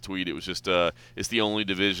of a neat tweet. It was just, it's the only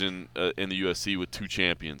division in the UFC with 2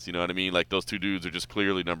 champions. You know what I mean? Like those 2 dudes are just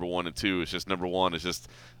clearly number 1 and 2. It's just number 1 is just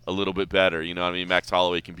a little bit better. You know what I mean? Max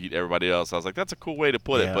Holloway can beat everybody else. I was like, that's a cool way to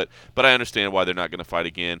put it. But I understand why they're not going to fight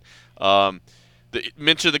again.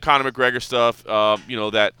 Mention the Conor McGregor stuff. You know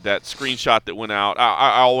that screenshot that went out.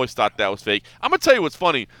 I always thought that was fake. I'm gonna tell you what's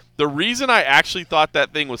funny. The reason I actually thought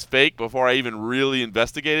that thing was fake before I even really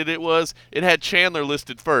investigated it was it had Chandler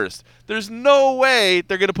listed first. There's no way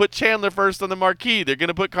they're going to put Chandler first on the marquee. They're going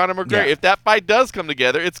to put Conor McGregor. Yeah. If that fight does come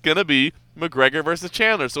together, it's going to be McGregor versus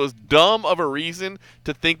Chandler. So as dumb of a reason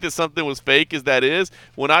to think that something was fake as that is,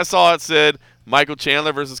 when I saw it said Michael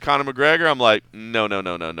Chandler versus Conor McGregor, I'm like, no.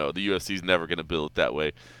 The UFC's never going to build it that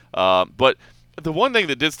way. But the one thing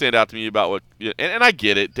that did stand out to me about what, and I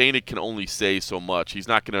get it, Dana can only say so much. He's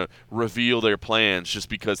not going to reveal their plans just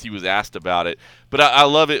because he was asked about it. But I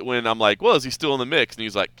love it when I'm like, well, is he still in the mix? And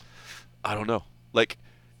he's like, I don't know. Like,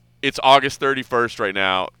 it's August 31st right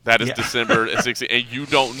now. That is December 16th, and you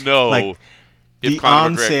don't know. Like, the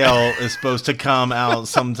on sale is supposed to come out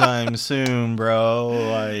sometime soon, bro.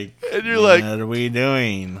 Like, and you're like, what are we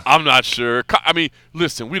doing? I'm not sure. I mean,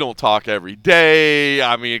 listen, we don't talk every day.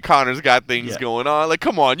 I mean, Conor's got things going on. Like,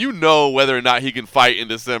 come on, you know whether or not he can fight in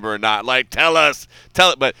December or not. Like, tell it.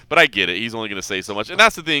 But I get it. He's only going to say so much, and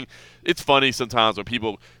that's the thing. It's funny sometimes when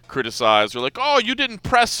people criticize. They're like, oh, you didn't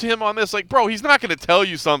press him on this. Like, bro, he's not going to tell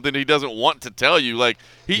you something he doesn't want to tell you. Like,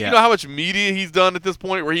 you know how much media he's done at this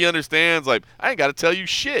point where he understands, like, I ain't got to tell you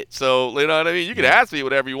shit. So, you know what I mean? You can ask me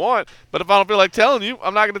whatever you want, but if I don't feel like telling you,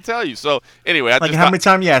 I'm not going to tell you. So, anyway. How many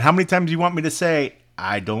times do you want me to say,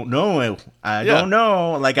 I don't know. I don't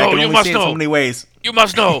know. Like, I can only say it so many ways. You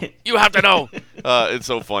must know. You have to know. It's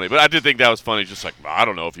so funny. But I did think that was funny. Just like, I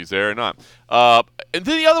don't know if he's there or not. And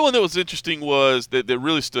then the other one that was interesting was that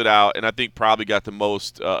really stood out, and I think probably got the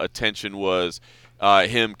most attention was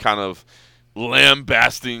him kind of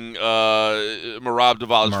lambasting Merab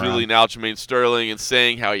Dvalishvili and Aljamain Sterling and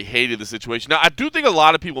saying how he hated the situation. Now, I do think a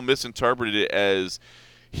lot of people misinterpreted it as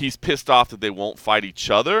he's pissed off that they won't fight each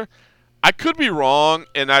other. I could be wrong,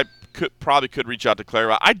 and I could reach out to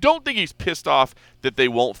clarify. I don't think he's pissed off that they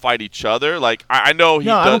won't fight each other. Like I know he.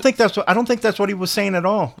 No, does, I don't think that's what he was saying at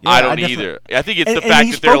all. Yeah, I don't either. I think it's the fact and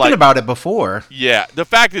he's that they're spoken like about it before. Yeah, the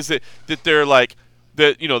fact is that they're like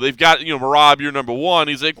that. They've got Merab, you're number one.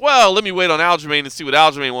 He's like, well, let me wait on Aljamain and see what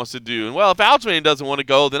Aljamain wants to do. And well, if Aljamain doesn't want to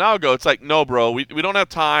go, then I'll go. It's like, no, bro, we don't have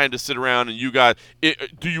time to sit around and you guys.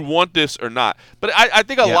 Do you want this or not? But I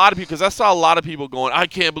think a lot of people, because I saw a lot of people going, I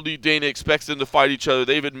can't believe Dana expects them to fight each other.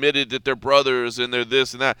 They've admitted that they're brothers and they're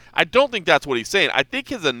this and that. I don't think that's what he's saying. I think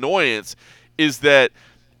his annoyance is that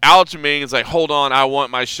Aljamain is like, hold on, I want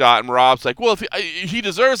my shot, and Rob's like, well, if he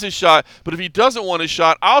deserves his shot, but if he doesn't want his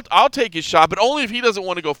shot, I'll take his shot, but only if he doesn't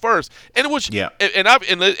want to go first. And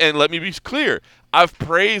and let me be clear, I've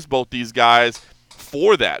praised both these guys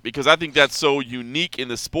for that because I think that's so unique in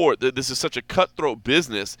the sport. That this is such a cutthroat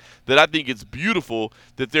business that I think it's beautiful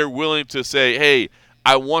that they're willing to say, hey,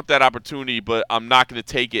 I want that opportunity, but I'm not going to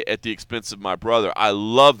take it at the expense of my brother. I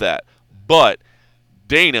love that, but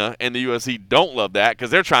Dana and the UFC don't love that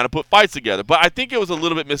because they're trying to put fights together. But I think it was a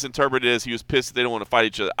little bit misinterpreted as he was pissed that they don't want to fight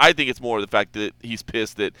each other. I think it's more the fact that he's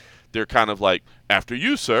pissed that they're kind of like, after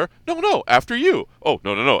you, sir. No, after you. Oh,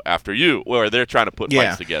 no, after you. Where they're trying to put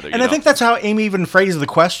fights together. And I think that's how Amy even phrased the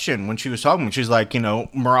question when she was talking. She's like,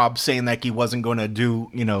 Merab saying that he wasn't going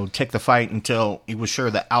to take the fight until he was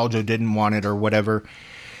sure that Aljo didn't want it or whatever.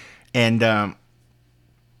 And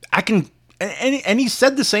I can... And he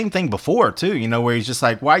said the same thing before too, where he's just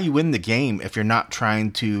like, why you win the game if you're not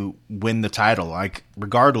trying to win the title? Like,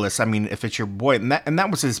 regardless, I mean, if it's your boy, and that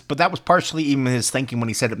was but that was partially even his thinking when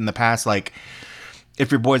he said it in the past, like, if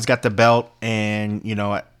your boy's got the belt and,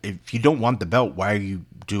 if you don't want the belt, why are you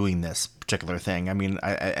doing this particular thing? I mean,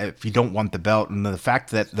 if you don't want the belt, and the fact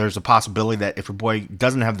that there's a possibility that if your boy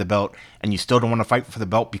doesn't have the belt and you still don't want to fight for the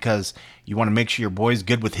belt because you want to make sure your boy's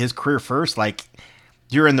good with his career first, like,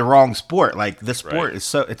 you're in the wrong sport. Like, this sport is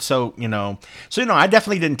so I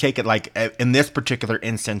definitely didn't take it like in this particular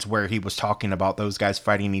instance where he was talking about those guys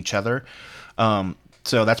fighting each other.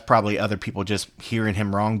 So that's probably other people just hearing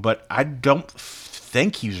him wrong, but I don't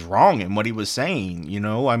think he's wrong in what he was saying.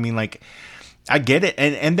 I mean, like, I get it.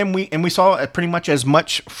 And then we saw pretty much as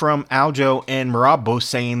much from Aljo and Merab both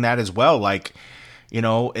saying that as well. Like,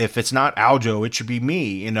 if it's not Aljo, it should be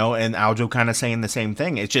me, and Aljo kind of saying the same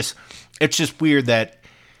thing. It's just weird that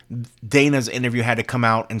Dana's interview had to come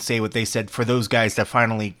out and say what they said for those guys to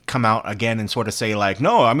finally come out again and sort of say like,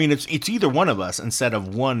 no, I mean, it's either one of us instead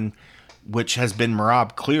of one, which has been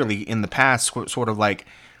Merab clearly in the past, sort of like,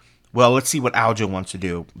 well, let's see what Aljo wants to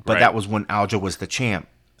do. But that was when Aljo was the champ.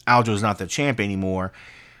 Aljo's not the champ anymore.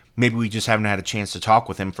 Maybe we just haven't had a chance to talk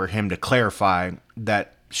with him for him to clarify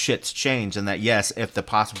that shit's changed and that, yes, if the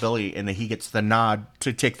possibility and that he gets the nod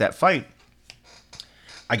to take that fight,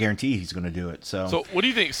 I guarantee he's going to do it. So what do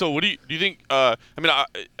you think? So what do you think? I mean,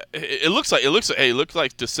 it looks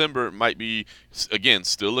like December might be again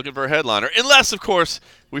still looking for a headliner, unless of course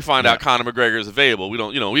we find out Conor McGregor is available. We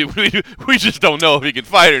don't, we just don't know if he can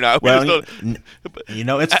fight or not. Well,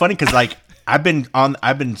 it's funny because like I've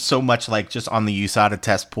been so much like just on the USADA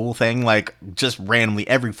test pool thing, like just randomly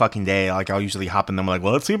every fucking day. Like I'll usually hop in them like,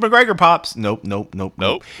 well, let's see if McGregor pops. Nope.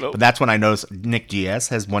 But that's when I noticed Nick Diaz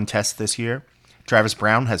has 1 test this year. Travis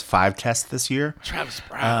Brown has 5 tests this year. Travis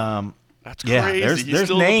Brown. That's crazy. Yeah, there's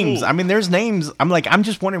names. I mean, there's names. I'm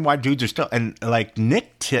just wondering why dudes are still. And like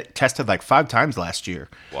Nick tested like 5 times last year.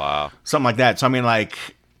 Wow. Something like that. So I mean, like,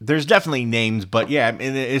 there's definitely names, but yeah, I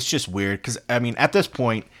mean, it's just weird because I mean, at this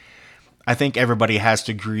point, I think everybody has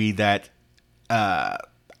to agree that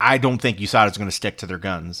I don't think USADA is going to stick to their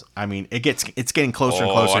guns. I mean, it's getting closer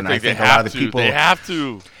and closer, and I think a lot of the people they have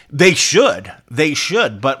to. They should,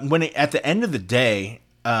 but at the end of the day,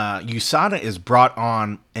 USADA is brought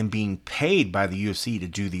on and being paid by the UFC to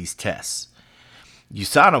do these tests.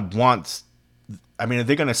 USADA wants. I mean,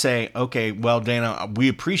 they're going to say, okay, well, Dana, we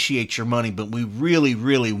appreciate your money, but we really,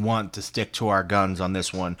 really want to stick to our guns on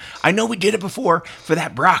this one. I know we did it before for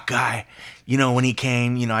that Brock guy, when he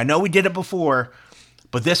came. I know we did it before,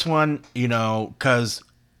 but this one, because.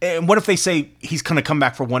 And what if they say he's going to come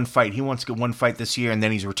back for 1 fight? He wants to get 1 fight this year, and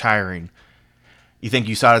then he's retiring. You think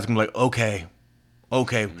USADA's going to be like,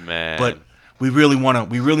 okay, man, but we really want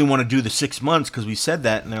to do the 6 months because we said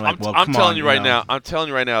that, and they're like, well, come on. I'm telling you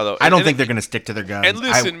right now, though. I don't think they're going to stick to their guns. And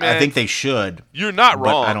listen, man, I think they should. You're not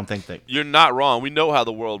wrong. I don't think you're not wrong. We know how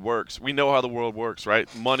the world works.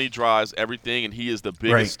 Right? Money drives everything, and he is the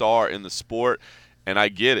biggest star in the sport. And I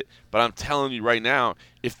get it, but I'm telling you right now,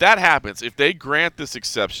 if that happens, if they grant this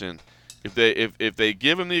exception, if they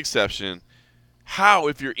give him the exception, how,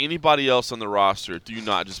 if you're anybody else on the roster, do you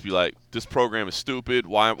not just be like, this program is stupid?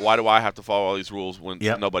 Why do I have to follow all these rules when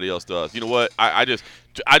nobody else does? You know what?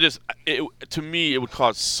 To me, it would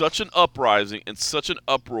cause such an uprising and such an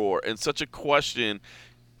uproar and such a question.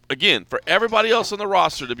 Again, for everybody else on the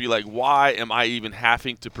roster to be like, why am I even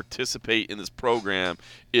having to participate in this program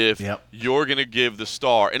if you're going to give the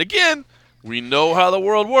star? And again, we know how the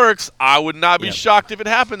world works. I would not be shocked if it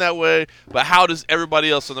happened that way. But how does everybody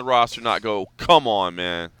else on the roster not go, come on,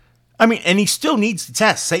 man? I mean, and he still needs to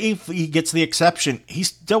test. Say if he gets the exception, he's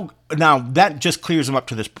still now that just clears him up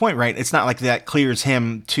to this point, right? It's not like that clears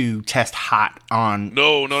him to test hot on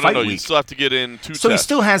fight week. You still have to get in two tests. So he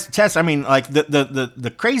still has to test. I mean, like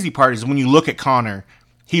the crazy part is when you look at Conor,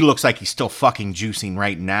 he looks like he's still fucking juicing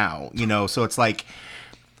right now, you know. So it's like,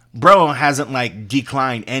 bro hasn't like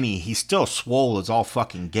declined any. He's still swole as all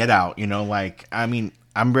fucking get out, you know. Like, I mean,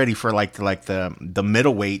 I'm ready for the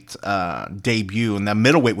middleweight debut, and the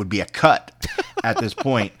middleweight would be a cut at this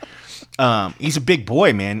point. He's a big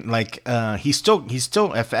boy, man. Like he's still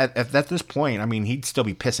if at this point, I mean, he'd still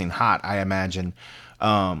be pissing hot, I imagine.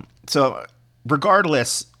 So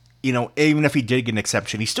regardless, you know, even if he did get an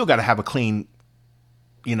exception, he's still got to have a clean,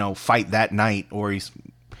 you know, fight that night, or he's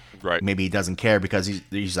right. Maybe he doesn't care because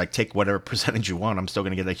he's like, take whatever percentage you want. I'm still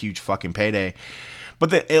gonna get a huge fucking payday.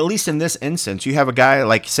 But at least in this instance, you have a guy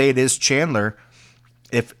like, say it is Chandler.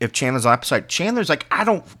 If Chandler's on the opposite, Chandler's like, I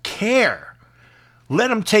don't care. Let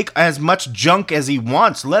him take as much junk as he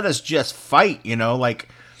wants. Let us just fight, you know? Like,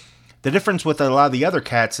 the difference with a lot of the other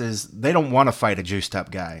cats is they don't want to fight a juiced up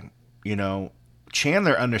guy, you know?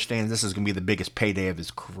 Chandler understands this is going to be the biggest payday of his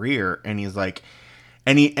career, and he's like,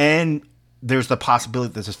 and there's the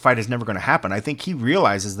possibility that this fight is never going to happen. I think he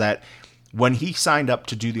realizes that when he signed up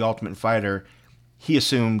to do the Ultimate Fighter, he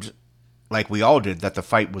assumed, like we all did, that the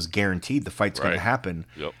fight was guaranteed. The fight's going to happen.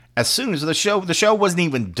 Yep. As soon as the show wasn't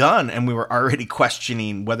even done, and we were already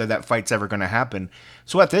questioning whether that fight's ever going to happen.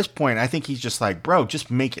 So at this point, I think he's just like, bro,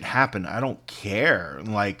 just make it happen. I don't care.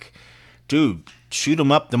 Like, dude, shoot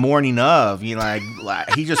him up the morning of. You know,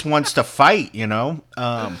 like he just wants to fight. You know.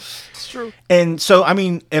 It's true. And so, I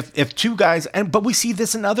mean, if two guys, but we see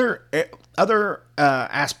this in other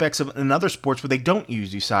aspects of in other sports where they don't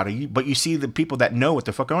use USADA, but you see the people that know what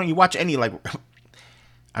the fuck going on. You watch any, like,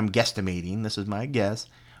 I'm guesstimating, this is my guess,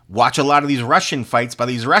 watch a lot of these Russian fights by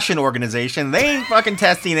these Russian organizations. They ain't fucking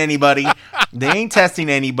testing anybody.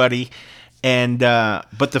 And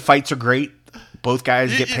but the fights are great. Both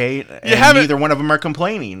guys get paid, and neither one of them are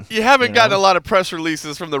complaining. You haven't gotten a lot of press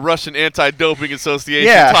releases from the Russian Anti-Doping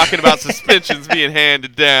Association talking about suspensions being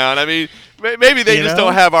handed down. I mean, maybe they just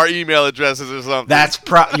don't have our email addresses or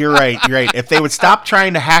something. You're right. If they would stop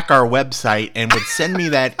trying to hack our website and would send me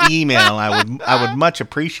that email, I would much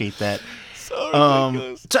appreciate that. So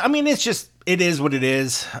ridiculous. So I mean, it is what it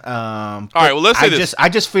is. All right, well, let's say this. I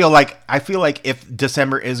feel like if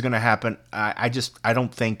December is going to happen, I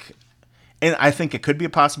don't think. And I think it could be a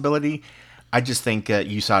possibility. I just think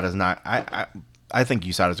USADA's not. I think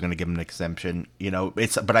USADA's going to give him an exemption. You know,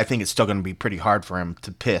 but I think it's still going to be pretty hard for him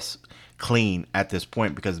to piss clean at this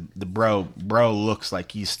point because the bro looks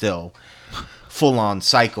like he's still full on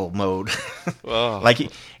cycle mode. Like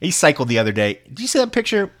he cycled the other day. Did you see that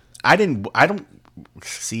picture? I don't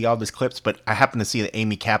see all these clips, but I happened to see that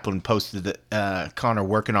Amy Kaplan posted Conor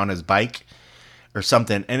working on his bike or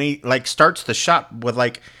something, and he like starts the shot with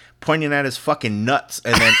like pointing at his fucking nuts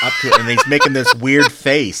and then up to it, and he's making this weird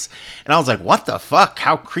face. And I was like, what the fuck?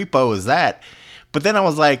 How creepo is that? But then I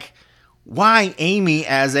was like, why, Amy,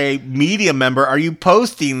 as a media member, are you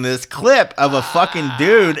posting this clip of a fucking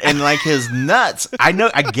dude and like his nuts? I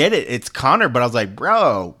know, I get it. It's Conor, but I was like,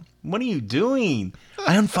 bro, what are you doing?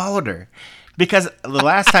 I unfollowed her because the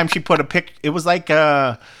last time she put a pic, it was like,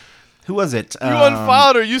 who was it? You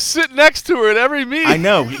unfollowed her. You sit next to her at every meeting. I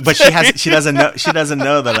know, but she doesn't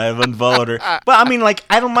know that I've unfollowed her. But I mean, like,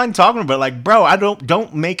 I don't mind talking about it. Like, bro, I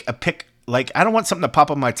don't make a pic. Like, I don't want something to pop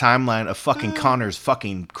up my timeline of fucking Conor's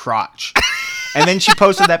fucking crotch. And then she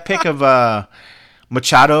posted that pic of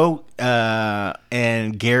Machado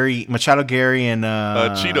and Gary, and Cheeto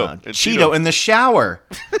in the shower.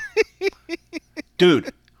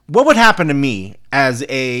 Dude, what would happen to me as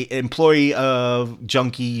a employee of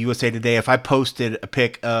Junkie USA Today if I posted a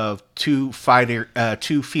pic of two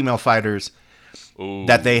female fighters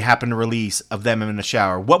that they happen to release of them in the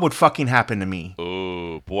shower? What would fucking happen to me?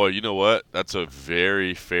 Oh, boy, you know what? That's a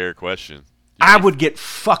very fair question. I would get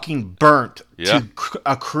fucking burnt to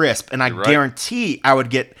a crisp, and I guarantee I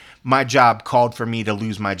would get my job called for me to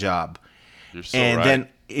lose my job. You're so and right. then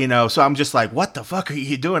So I'm just like, what the fuck are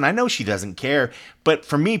you doing? I know she doesn't care. But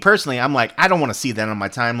for me personally, I'm like, I don't want to see that on my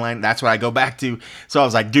timeline. That's what I go back to. So I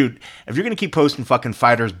was like, dude, if you're going to keep posting fucking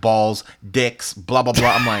fighters, balls, dicks, blah, blah,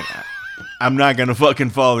 blah, I'm like, I'm not going to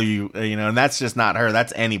fucking follow you, and that's just not her.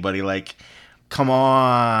 That's anybody. Like, come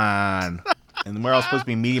on. And we're all supposed to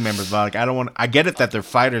be media members. But like, I get it that they're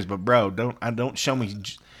fighters, but bro, don't show me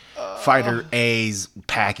Fighter A's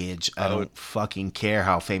package. I don't fucking care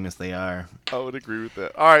how famous they are. I would agree with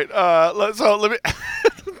that. All right, let me.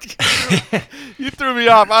 You threw me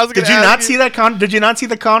off. I was Did you not see that? Did you not see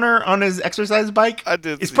the Connor on his exercise bike? I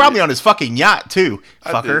did. It's probably on his fucking yacht too,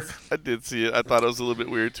 fucker. I did see it. I thought it was a little bit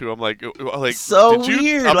weird too. I'm like so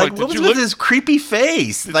weird. Like, what was with his creepy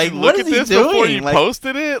face? Like, what is he doing? Before you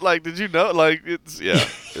posted it? Like, did you know? Like, it's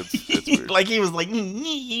weird. Like he was like,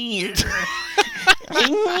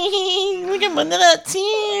 look at my nuts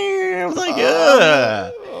here. I was like,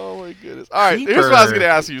 oh my goodness. All right, here's what I was going to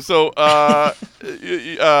ask you. So, all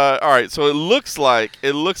right. So it looks like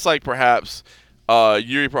perhaps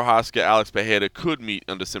Yuri Prohaska, Alex Bejeda could meet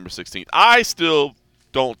on December 16th. I still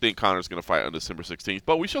don't think Connor's going to fight on December 16th,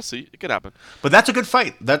 but we shall see. It could happen. But that's a good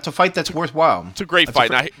fight. That's a fight that's worthwhile. It's a great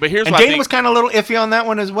fight. But here's and what Dana I think. was kind of a little iffy on that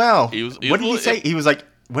one as well. What did he say? He was like,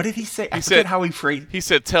 what did he say? I forget how he phrased. He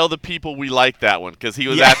said, "Tell the people we like that one," because he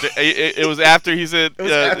was after. It was after he said. It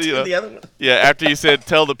was after the other one. Yeah, after he said,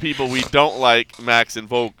 "Tell the people we don't like Max and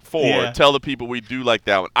Volk 4." Yeah. Tell the people we do like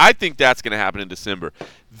that one. I think that's going to happen in December.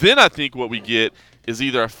 Then I think what we get is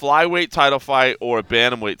either a flyweight title fight or a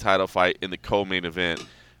bantamweight title fight in the co-main event.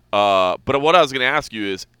 But what I was going to ask you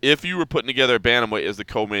is, if you were putting together a bantamweight as the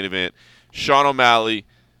co-main event, Sean O'Malley,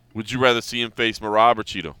 would you rather see him face Merab or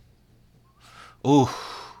Cheeto? Ooh.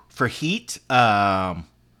 For heat, Cheeto.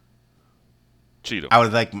 I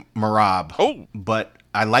would like Merab. Oh, but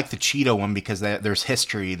I like the Cheeto one because there's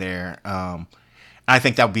history there. I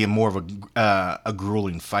think that would be more of a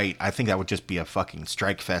grueling fight. I think that would just be a fucking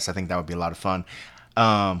strike fest. I think that would be a lot of fun.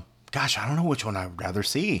 Gosh, I don't know which one I would rather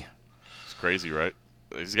see. It's crazy, right?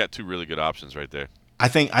 He's got two really good options right there. I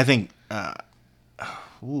think.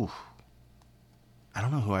 Ooh, I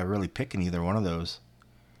don't know who I really pick in either one of those.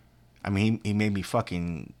 I mean, he made me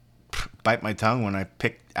fucking bite my tongue when I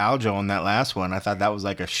picked Aljo on that last one. I thought that was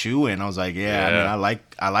like a shoe-in. I was like, I mean,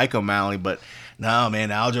 I like O'Malley, but no, man,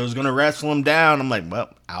 Aljo's gonna wrestle him down. I'm like,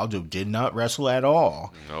 well, Aljo did not wrestle at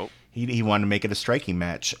all. Nope. He wanted to make it a striking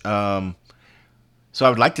match. So I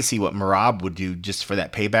would like to see what Merab would do just for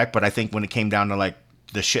that payback. But I think when it came down to like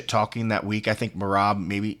the shit talking that week, I think Merab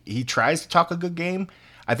maybe he tries to talk a good game.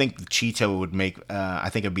 I think the Cheeto would make. I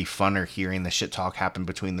think it'd be funner hearing the shit talk happen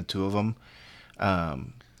between the two of them.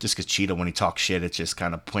 Just because Cheeto, when he talks shit, it's just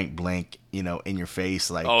kind of point blank, in your face.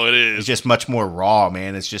 Like, oh, it is. It's just much more raw,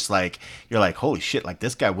 man. It's just like you're like, holy shit! Like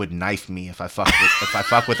this guy would knife me if I fuck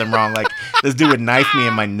with him wrong. Like this dude would knife me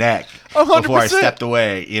in my neck 100%. Before I stepped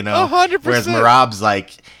away. 100%. Whereas Merab's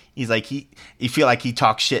like. He's like you feel like he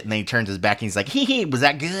talks shit and then he turns his back and he's like, hee, was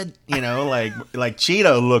that good? Like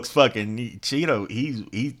Cheeto looks fucking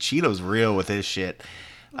Cheeto's real with his shit.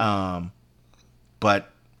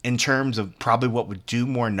 But in terms of probably what would do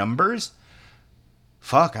more numbers,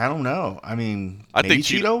 fuck, I don't know. I mean, I think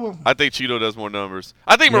Cheeto does more numbers.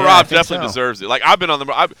 I think Yeah, Merab definitely deserves it. Like I've been on the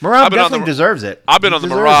Merab definitely deserves it. I've been on the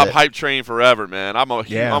Merab hype train forever, man. I'm a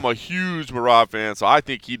huge Merab fan, so I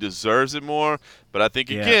think he deserves it more. But I think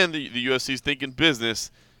again, the UFC's thinking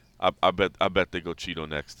business. I bet they go Cheeto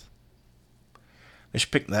next. They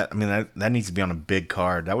should pick that. I mean, that needs to be on a big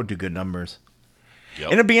card. That would do good numbers. Yep.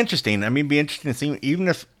 And it'd be interesting. I mean, it'd be interesting to see, even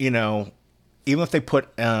if they put,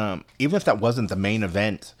 even if that wasn't the main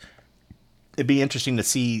event, it'd be interesting to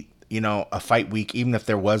see, a fight week, even if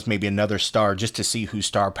there was maybe another star, just to see whose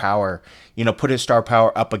star power, put his star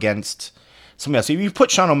power up against somebody else. If you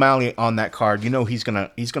put Sean O'Malley on that card, he's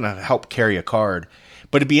gonna help carry a card.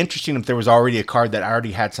 But it'd be interesting if there was already a card that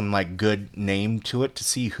already had some like good name to it to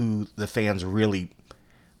see who the fans really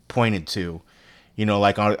pointed to.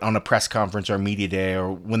 Like on a press conference or a media day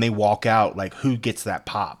or when they walk out, like who gets that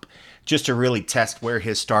pop, just to really test where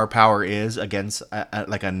his star power is against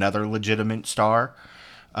like another legitimate star.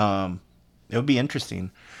 It would be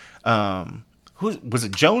interesting. Who was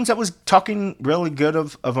it? Jones that was talking really good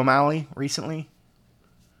of O'Malley recently.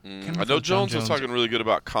 I know Jones was talking really good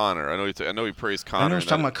about Connor. I know he praised Connor. I know he was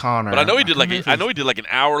talking about Connor, but I know he did like an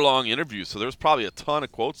hour-long interview. So there was probably a ton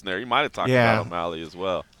of quotes in there. He might have talked about O'Malley as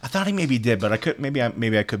well. I thought he maybe did, but I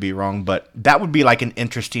could be wrong. But that would be like an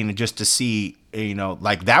interesting just to see,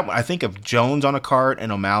 like that. I think if Jones on a card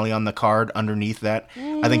and O'Malley on the card underneath that,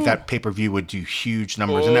 I think that pay-per-view would do huge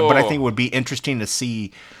numbers. But I think it would be interesting to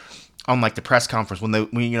see on like the press conference when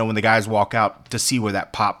when the guys walk out to see where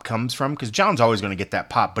that pop comes from, because John's always going to get that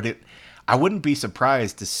pop, but I wouldn't be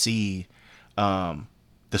surprised to see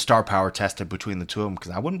the star power tested between the two of them,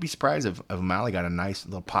 because I wouldn't be surprised if O'Malley got a nice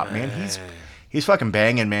little pop. Man, he's fucking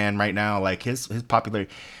banging, man, right now. Like his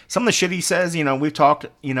popularity, some of the shit he says, we've talked,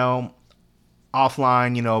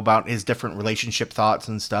 offline, about his different relationship thoughts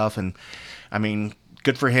and stuff, and I mean,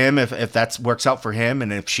 good for him if that works out for him,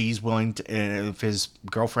 and if she's willing to, if his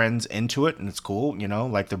girlfriend's into it and it's cool,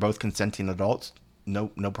 like they're both consenting adults, no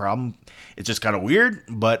problem. It's just kind of weird,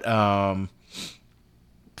 but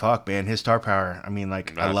fuck, man, his star power. I mean,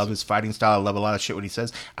 like, I love his fighting style. I love a lot of shit what he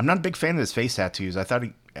says. I'm not a big fan of his face tattoos. I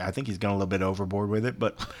think he's gone a little bit overboard with it,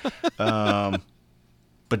 but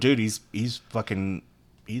but dude, he's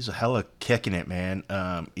hella kicking it, man.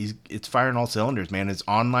 It's firing all cylinders, man. His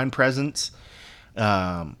online presence,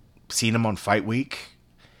 seen him on Fight Week.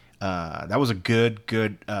 That was a good.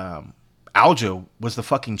 Aljo was the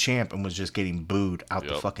fucking champ and was just getting booed out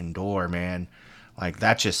the fucking door, man. Like,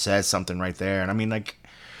 that just says something right there. And I mean, like,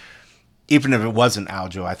 even if it wasn't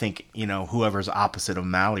Aljo, I think, whoever's opposite of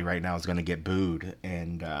Malley right now is going to get booed.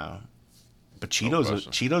 And but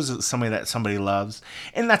Cheeto's is somebody that somebody loves,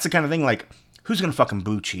 and that's the kind of thing, like, who's going to fucking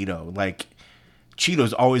boo Cheeto? Like,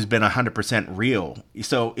 Cheeto's always been 100% real.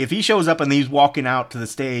 So if he shows up and he's walking out to the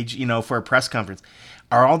stage, for a press conference,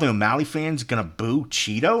 are all the O'Malley fans going to boo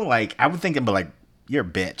Cheeto? Like, I would think it'd be like, you're a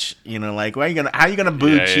bitch, like, how are you gonna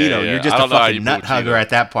boo Cheeto? Yeah. You're just a fucking nut hugger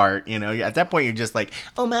at that part, at that point you're just like,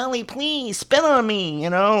 O'Malley, please spit on me,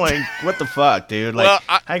 like, what the fuck, dude? Like,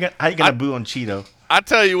 how you gonna boo on Cheeto? I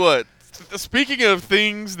tell you what, speaking of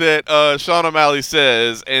things that Sean O'Malley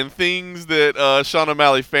says and things that Sean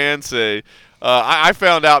O'Malley fans say, I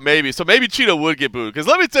found out maybe Cheeto would get booed, because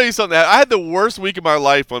let me tell you something. I had the worst week of my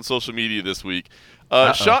life on social media this week.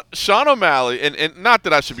 Sean O'Malley, and not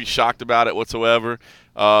that I should be shocked about it whatsoever,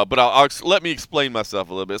 but let me explain myself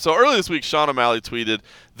a little bit. So earlier this week, Sean O'Malley tweeted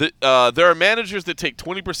that there are managers that take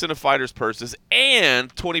 20% of fighters' purses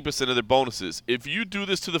and 20% of their bonuses. If you do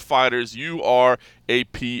this to the fighters, you are a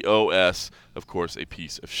POS, of course, a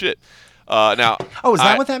piece of shit. Now, is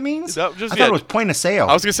that what that means? I thought it was point of sale.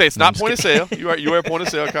 I was gonna say it's not point of sale. You are point of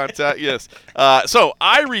sale contact. Yes. So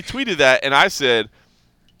I retweeted that and I said,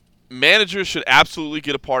 managers should absolutely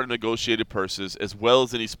get a part of negotiated purses as well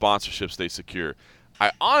as any sponsorships they secure.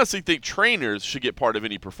 I honestly think trainers should get part of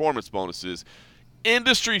any performance bonuses.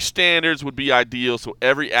 Industry standards would be ideal so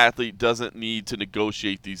every athlete doesn't need to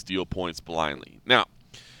negotiate these deal points blindly. Now,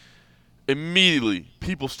 immediately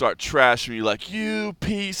people start trashing me like, you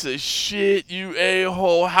piece of shit, you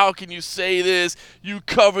a-hole, how can you say this? You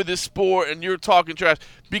cover this sport and you're talking trash.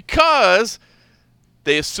 Because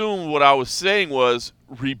they assumed what I was saying was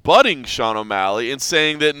rebutting Sean O'Malley and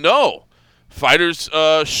saying that no, fighters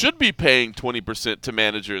should be paying 20% to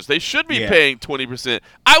managers. They should be paying 20%.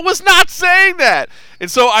 I was not saying that.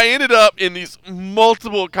 And so I ended up in these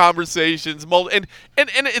multiple conversations. And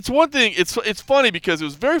it's one thing, it's funny because it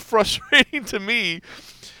was very frustrating to me,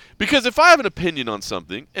 because if I have an opinion on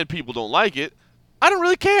something and people don't like it, I don't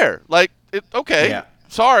really care. Like,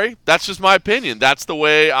 sorry, that's just my opinion. That's the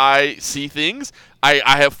way I see things.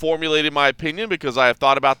 I have formulated my opinion because I have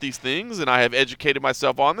thought about these things and I have educated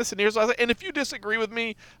myself on this. And here's what I say. And if you disagree with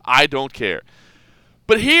me, I don't care.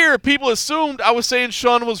 But here, people assumed I was saying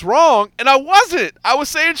Sean was wrong, and I wasn't. I was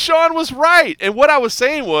saying Sean was right. And what I was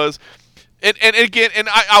saying was, and again, and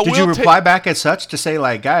I did you reply back as such to say,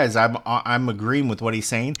 like, guys, I'm agreeing with what he's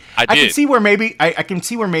saying? I did. I can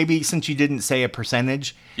see where maybe since you didn't say a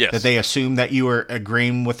percentage, that they assumed that you were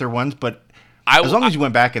agreeing with their ones, but as long as you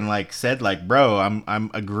went back and like said, like, bro,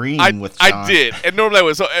 I'm agreeing with Sean. I did, and normally I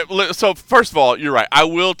would. So first of all, you're right. I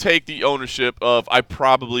will take the ownership of I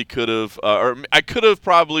probably could have, or I could have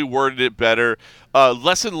probably worded it better.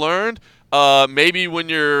 Lesson learned. Maybe when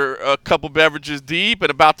you're a couple beverages deep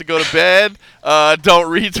and about to go to bed, don't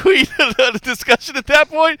retweet the discussion at that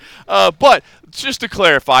point. But just to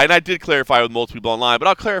clarify, and I did clarify with multiple people online, but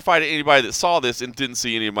I'll clarify to anybody that saw this and didn't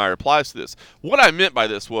see any of my replies to this. What I meant by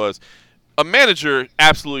this was, a manager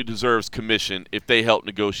absolutely deserves commission if they help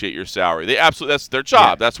negotiate your salary. That's their job.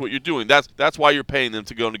 Yeah. That's what you're doing. That's why you're paying them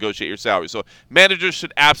to go negotiate your salary. So managers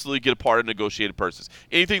should absolutely get a part of negotiated purses.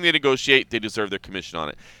 Anything they negotiate, they deserve their commission on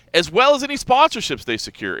it, as well as any sponsorships they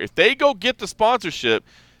secure. If they go get the sponsorship,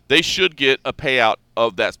 they should get a payout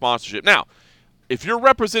of that sponsorship. Now, if you're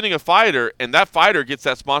representing a fighter and that fighter gets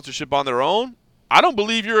that sponsorship on their own, I don't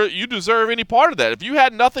believe you deserve any part of that. If you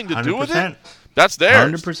had nothing to do with it, that's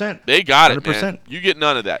theirs. 100%. They got it, man. You get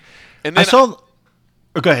none of that. And then go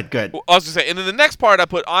ahead. I was going to say, and then the next part I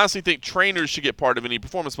put, honestly think trainers should get part of any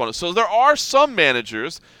performance bonus. So there are some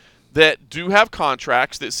managers that do have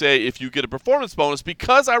contracts that say if you get a performance bonus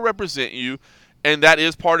because I represent you and that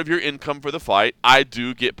is part of your income for the fight, I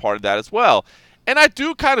do get part of that as well. And I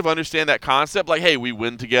do kind of understand that concept, like, hey, we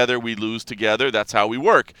win together, we lose together, that's how we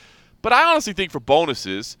work. But I honestly think for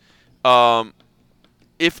bonuses,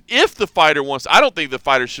 if the fighter wants, I don't think the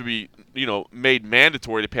fighter should be, made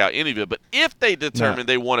mandatory to pay out any of it. But if they determine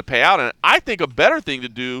they want to pay out on it, I think a better thing to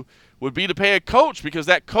do would be to pay a coach, because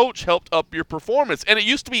that coach helped up your performance. And it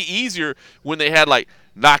used to be easier when they had like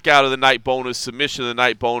knockout of the night bonus, submission of the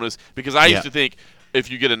night bonus, because I used to think if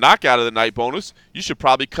you get a knockout of the night bonus, you should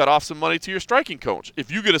probably cut off some money to your striking coach. If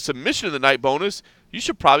you get a submission of the night bonus, you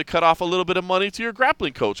should probably cut off a little bit of money to your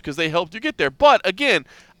grappling coach because they helped you get there. But again,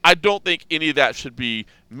 I don't think any of that should be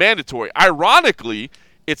mandatory. Ironically,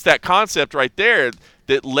 it's that concept right there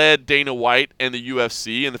that led Dana White and the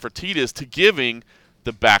UFC and the Fertittas to giving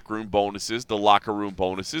the backroom bonuses, the locker room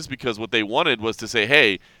bonuses, because what they wanted was to say,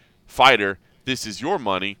 hey, fighter, this is your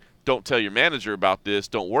money. Don't tell your manager about this.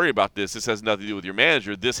 Don't worry about this. This has nothing to do with your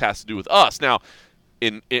manager. This has to do with us. Now,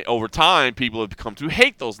 over time, people have come to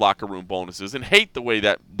hate those locker room bonuses and hate the way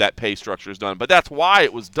that pay structure is done. But that's why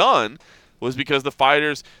it was done, was because the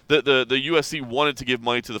fighters, the UFC wanted to give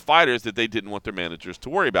money to the fighters that they didn't want their managers to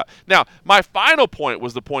worry about. Now, my final point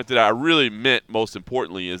was the point that I really meant most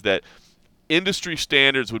importantly, is that industry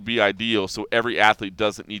standards would be ideal so every athlete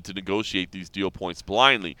doesn't need to negotiate these deal points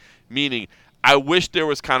blindly, meaning I wish there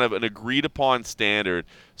was kind of an agreed upon standard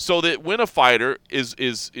so that when a fighter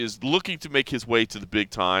is looking to make his way to the big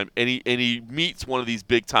time and he meets one of these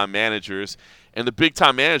big time managers, and the big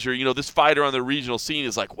time manager, this fighter on the regional scene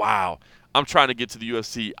is like, wow, I'm trying to get to the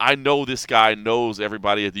UFC. I know this guy knows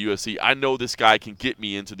everybody at the UFC. I know this guy can get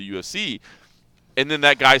me into the UFC. And then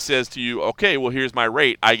that guy says to you, okay, well, here's my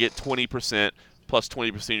rate. I get 20% plus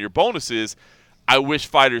 20% of your bonuses. I wish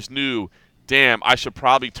fighters knew, damn, I should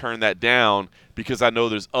probably turn that down because I know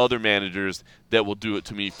there's other managers that will do it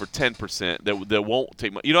to me for 10% that won't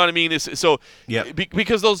take money. You know what I mean?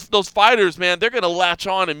 Because those fighters, man, they're going to latch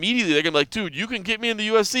on immediately. They're going to be like, dude, you can get me in the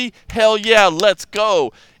UFC? Hell yeah, let's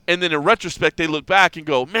go. And then in retrospect, they look back and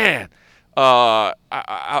go, man,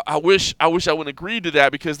 I wish I wouldn't agree to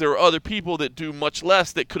that because there are other people that do much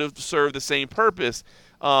less that could have served the same purpose.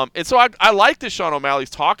 And so I like that Sean O'Malley's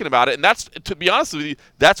talking about it, and that's, to be honest with you,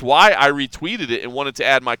 that's why I retweeted it and wanted to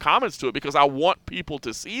add my comments to it, because I want people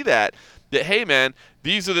to see that hey man,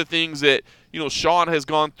 these are the things that Sean has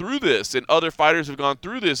gone through this, and other fighters have gone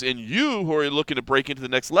through this, and you who are looking to break into the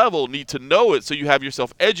next level need to know it so you have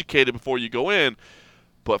yourself educated before you go in.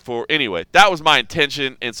 But anyway, that was my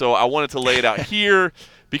intention, and so I wanted to lay it out here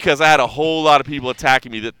because I had a whole lot of people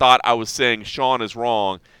attacking me that thought I was saying Sean is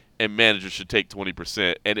wrong and managers should take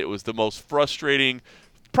 20%, and it was the most frustrating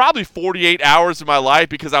probably 48 hours of my life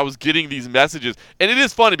because I was getting these messages. And it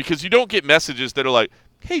is funny because you don't get messages that are like,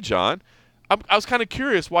 hey, John, I was kind of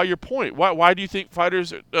curious why your point. Why do you think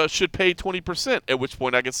fighters should pay 20%? At which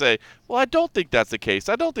point I could say, well, I don't think that's the case.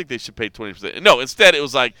 I don't think they should pay 20%. No, instead it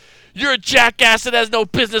was like, you're a jackass that has no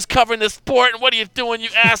business covering this sport, and what are you doing, you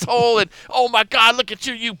asshole? And, oh, my God, look at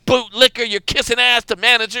you, you bootlicker. You're kissing ass to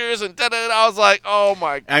managers. And da-da-da. I was like, oh,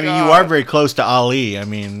 my God. I mean, you are very close to Ali. I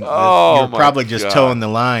mean, you're probably just towing the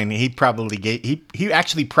line. He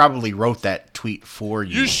actually probably wrote that tweet for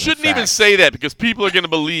you. You shouldn't even say that because people are going to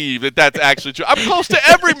believe that that's actually true. I'm close to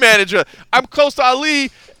every manager. I'm close to Ali,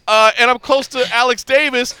 and I'm close to Alex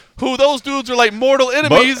Davis, who those dudes are like mortal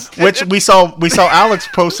enemies. We saw Alex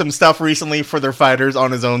post some stuff recently for their fighters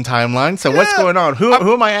on his own timeline. So what's going on? Who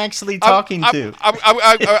am I actually talking to?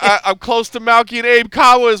 I'm close to Malky and Abe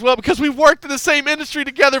Kawa as well because we've worked in the same industry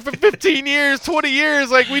together for 15 years, 20 years.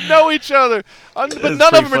 Like, we know each other. But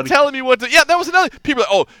none of them are telling me what to. Yeah, that was another. People are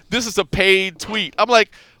like, oh, this is a paid tweet. I'm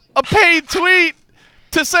like, a paid tweet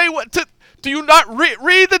to say what? Do you not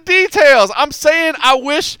read the details? I'm saying I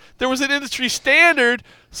wish there was an industry standard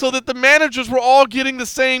so that the managers were all getting the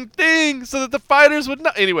same thing so that the fighters would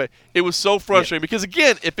not. Anyway, it was so frustrating because,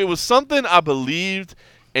 again, if it was something I believed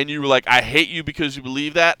and you were like, I hate you because you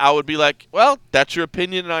believe that, I would be like, well, that's your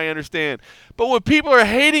opinion and I understand. But when people are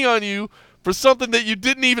hating on you for something that you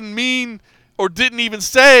didn't even mean or didn't even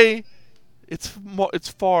say, it's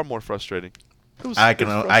far more frustrating. I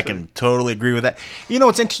can totally agree with that.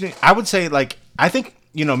 What's interesting? I would say, like, I think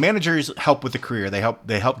managers help with the career. They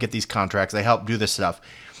help get these contracts. They help do this stuff.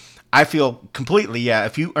 I feel completely, yeah.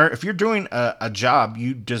 If you're doing a job,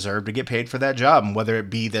 you deserve to get paid for that job, and whether it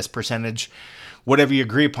be this percentage, whatever you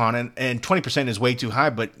agree upon, and 20% is way too high.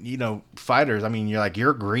 But fighters, I mean, you're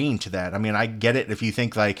agreeing to that. I mean, I get it if you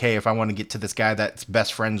think like, hey, if I want to get to this guy that's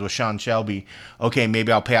best friends with Sean Shelby, okay,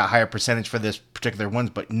 maybe I'll pay a higher percentage for this particular ones,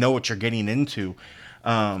 but know what you're getting into.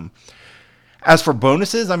 As for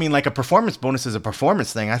bonuses, I mean, like a performance bonus is a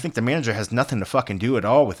performance thing. I think the manager has nothing to fucking do at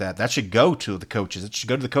all with that. That should go to the coaches. It should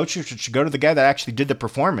go to the coaches. It should go to the guy that actually did the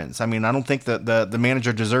performance. I mean, I don't think that the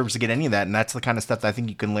manager deserves to get any of that. And that's the kind of stuff that I think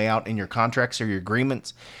you can lay out in your contracts or your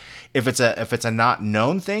agreements. If it's a not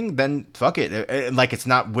known thing, then fuck it. Like it's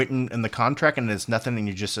not written in the contract and it's nothing, and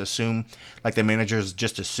you just assume, like the managers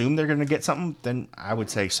just assume they're going to get something. Then I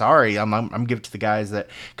would say sorry. I'm giving it to the guys that,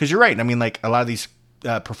 because you're right. I mean, like a lot of these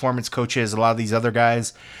performance coaches, a lot of these other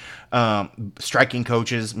guys, striking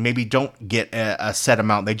coaches, maybe don't get a set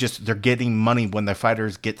amount. They're getting money when the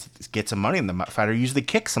fighters get some money, and the fighter usually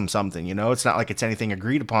kicks them something. It's not like it's anything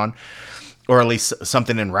agreed upon, or at least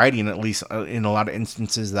something in writing. At least in a lot of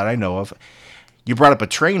instances that I know of. You brought up a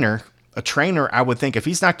trainer. A trainer, I would think, if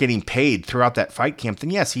he's not getting paid throughout that fight camp, then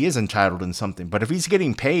yes, he is entitled in something. But if he's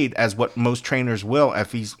getting paid, as what most trainers will,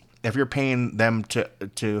 if you're paying them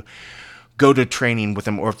to go to training with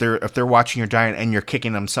them, or if they're watching your diet and you're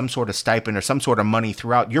kicking them some sort of stipend or some sort of money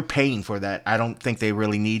throughout, you're paying for that. I don't think they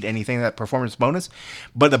really need anything, that performance bonus.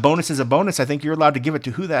 But the bonus is a bonus. I think you're allowed to give it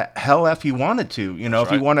to who the hell if you wanted to.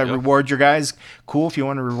 If you want to reward your guys, cool. If you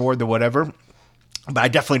want to reward the whatever. But I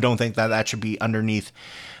definitely don't think that should be underneath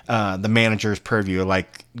the manager's purview.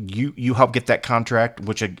 Like you help get that contract,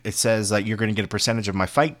 which it says that you're going to get a percentage of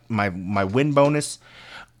my win bonus.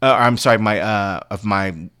 I'm sorry,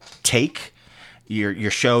 my take,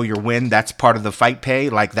 your show, your win. That's part of the fight pay.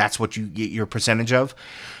 Like that's what you get your percentage of.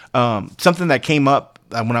 Something that came up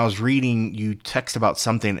when I was reading, you text about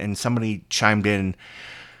something, and somebody chimed in.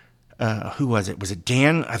 Who was it? Was it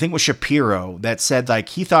Dan? I think it was Shapiro that said like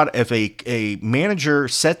he thought if a manager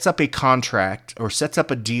sets up a contract or sets up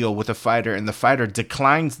a deal with a fighter and the fighter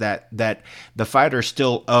declines that the fighter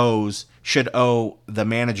still should owe the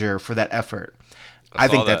manager for that effort. I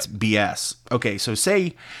think that's BS. Okay, so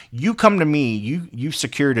say you come to me, you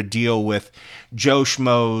secured a deal with Joe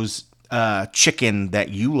Schmo's chicken that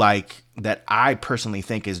you like, that I personally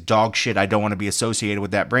think is dog shit. I don't want to be associated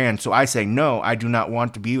with that brand. So I say, no, I do not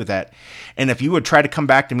want to be with that. And if you would try to come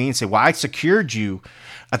back to me and say, well, I secured you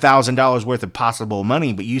 $1,000 worth of possible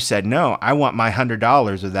money, but you said, no, I want my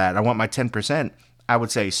 $100 of that. I want my 10%. I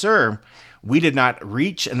would say, sir, we did not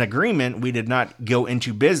reach an agreement. We did not go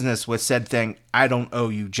into business with said thing. I don't owe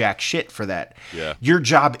you jack shit for that. Yeah. Your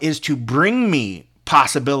job is to bring me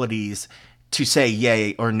possibilities to say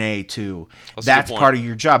yay or nay to. That's part of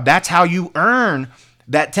your job. That's how you earn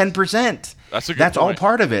that 10%. That's all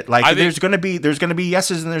part of it. Like there's going to be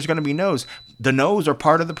yeses and there's going to be nos. The nos are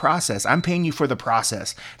part of the process. I'm paying you for the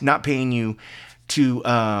process, not paying you to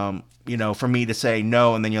for me to say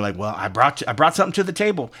no, and then you're like, well, I brought something to the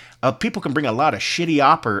table. People can bring a lot of shitty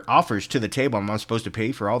offers to the table. I'm not supposed to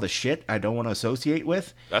pay for all the shit I don't want to associate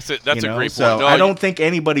with. That's it. That's a great point. So I don't think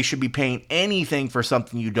anybody should be paying anything for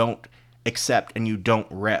something you don't accept and you don't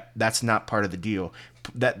rep. That's not part of the deal.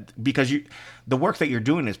 Because the work that you're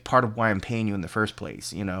doing is part of why I'm paying you in the first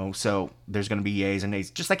place. So there's going to be yays and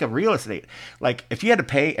nays, just like a real estate. Like if you had to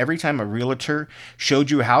pay every time a realtor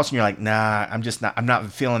showed you a house and you're like, nah, I'm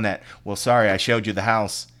not feeling that. Well, sorry, I showed you the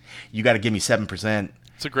house. You got to give me 7%.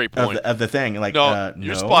 It's a great point of the thing. Like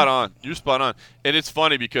you're spot on. You're spot on. And it's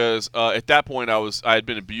funny because at that point I had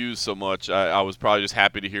been abused so much. I was probably just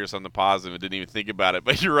happy to hear something positive and didn't even think about it.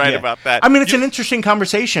 But you're right about that. I mean, it's an interesting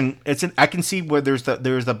conversation. I can see where there's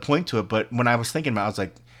the point to it. But when I was thinking about it, I was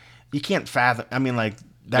like, you can't fathom. I mean, like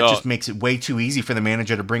that just makes it way too easy for the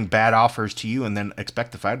manager to bring bad offers to you and then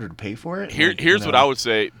expect the fighter to pay for it. Here's what I would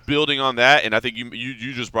say, building on that, and I think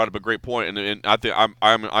you just brought up a great point, and I think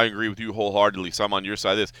I agree with you wholeheartedly. So I'm on your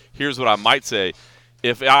side of this. Here's what I might say: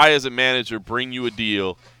 if I, as a manager, bring you a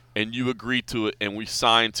deal and you agree to it and we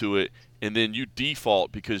sign to it, and then you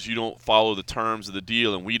default because you don't follow the terms of the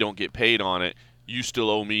deal and we don't get paid on it, you still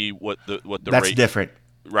owe me what the That's rate. different,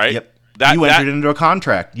 right? Yep. You entered into a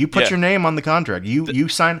contract. You put your name on the contract. You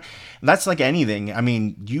sign. That's like anything. I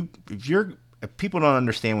mean, if people don't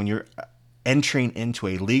understand, when you're entering into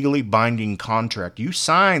a legally binding contract, you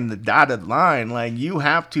sign the dotted line. Like you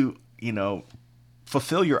have to,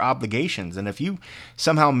 fulfill your obligations. And if you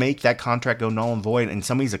somehow make that contract go null and void, and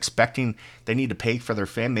somebody's expecting they need to pay for their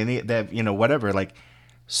family, whatever, like.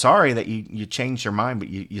 Sorry that you changed your mind, but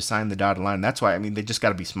you signed the dotted line. That's why, I mean, they just got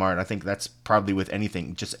to be smart. I think that's probably with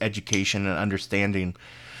anything, just education and understanding.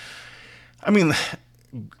 I mean,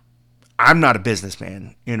 I'm not a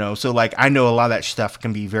businessman, so like I know a lot of that stuff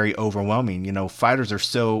can be very overwhelming. Fighters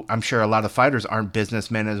are I'm sure a lot of fighters aren't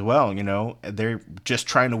businessmen as well. They're just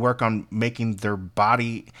trying to work on making their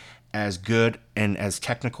body as good and as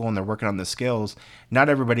technical and they're working on the skills, not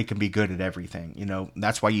everybody can be good at everything.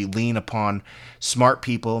 That's why you lean upon smart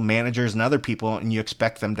people, managers, and other people, and you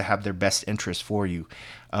expect them to have their best interest for you.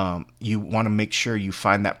 You want to make sure you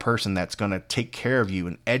find that person that's going to take care of you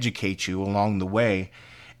and educate you along the way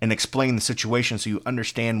and explain the situation so you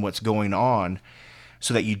understand what's going on,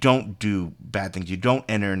 so that you don't do bad things. You don't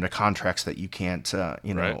enter into contracts that you can't,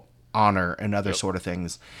 Right. honor and other sort of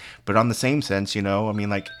things. But on the same sense,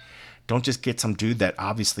 don't just get some dude that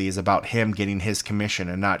obviously is about him getting his commission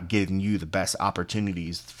and not giving you the best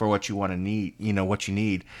opportunities for what you want to need, what you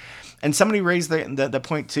need. And somebody raised the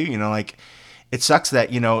point too, it sucks that,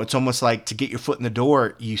 it's almost like to get your foot in the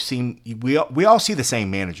door, we all see the same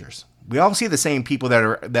managers. We all see the same people that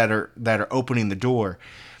are opening the door.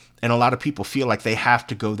 And a lot of people feel like they have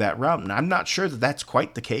to go that route. And I'm not sure that that's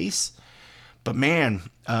quite the case. But man,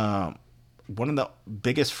 one of the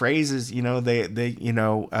biggest phrases,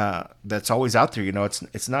 that's always out there,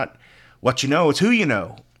 it's not what you know, it's who you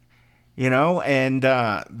know, and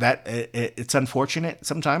that it's unfortunate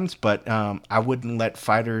sometimes, but I wouldn't let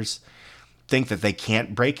fighters think that they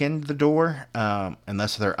can't break into the door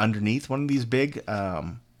unless they're underneath one of these big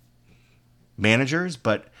managers.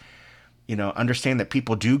 But understand that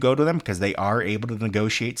people do go to them because they are able to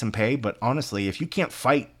negotiate some pay. But honestly, if you can't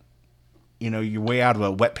fight, your way out of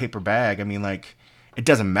a wet paper bag, it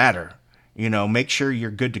doesn't matter. Make sure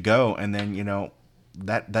you're good to go, and then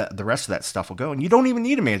that the rest of that stuff will go. And you don't even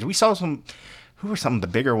need a manager. We saw who were some of the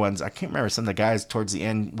bigger ones? I can't remember. Some of the guys towards the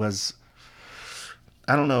end was,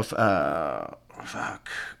 I don't know if fuck.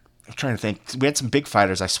 I'm trying to think. We had some big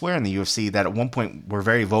fighters, I swear, in the UFC that at one point were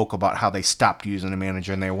very vocal about how they stopped using a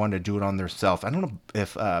manager and they wanted to do it on themselves. I don't know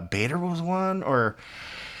if Bader was one or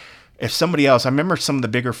if somebody else. I remember some of the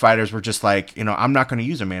bigger fighters were just like, I'm not going to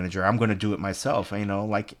use a manager. I'm going to do it myself.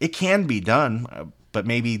 Like it can be done, but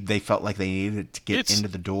maybe they felt like they needed to get into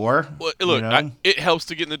the door. Well, look, it helps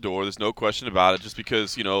to get in the door. There's no question about it. Just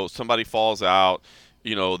because somebody falls out,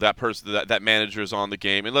 that person, that manager is on the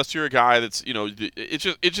game. Unless you're a guy that's,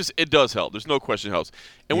 it does help. There's no question it helps.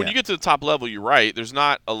 And when you get to the top level, you're right. There's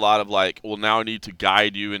not a lot of like, well, now I need to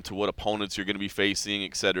guide you into what opponents you're going to be facing,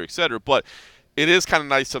 et cetera, et cetera. But it is kind of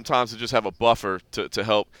nice sometimes to just have a buffer to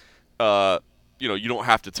help. You don't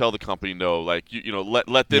have to tell the company no. Like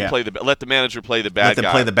let them play let the manager play the bad guy. Let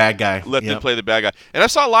them play the bad guy. Let them play the bad guy. And I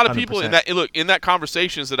saw a lot of people 100%. in that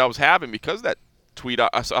conversations that I was having because of that tweet.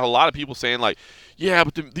 I saw a lot of people saying like, yeah,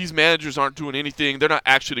 but these managers aren't doing anything. They're not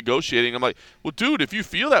actually negotiating. I'm like, well, dude, if you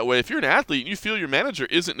feel that way, if you're an athlete and you feel your manager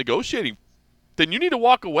isn't negotiating, then you need to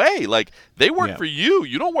walk away. Like they work for you.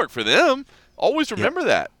 You don't work for them. Always remember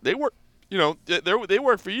that they work. They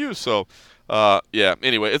work for you. So,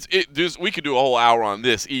 Anyway, we could do a whole hour on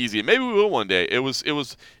this easy. Maybe we will one day. It was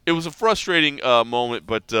a frustrating moment,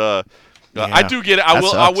 but I do get it. I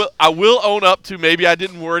will own up to maybe I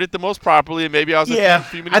didn't word it the most properly, and maybe I was a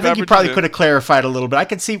few minutes. I think you probably could have clarified a little bit. I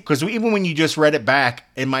could see because even when you just read it back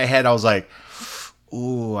in my head, I was like,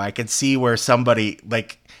 ooh, I could see where somebody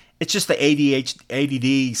like it's just the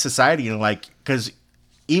ADD society, because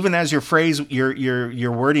even as your phrase,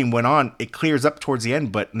 your wording went on, it clears up towards the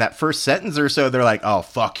end. But in that first sentence or so, they're like, "Oh,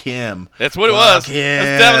 fuck him." That's what it was. Him.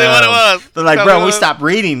 That's definitely what it was. They're like, "Bro, we stopped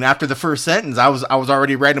reading after the first sentence. I was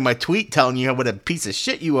already writing my tweet telling you what a piece of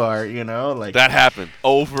shit you are." Like that happened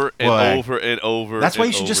over and over and over. That's why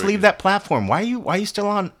you should just leave that platform. Why are you still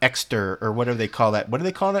on Exter or whatever they call that? What do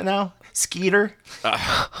they call that now? Skeeter.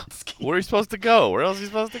 Where are you supposed to go? Where else are you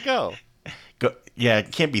supposed to go? Yeah,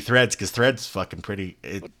 it can't be Threads because Threads fucking pretty.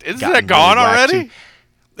 Isn't that gone already?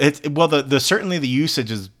 Certainly the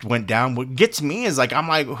usage went down. What gets me is I'm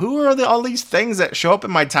like, who are all these things that show up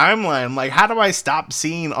in my timeline? I'm like, how do I stop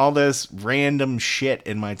seeing all this random shit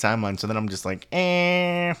in my timeline? So then I'm just like,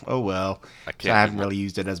 oh well. I haven't really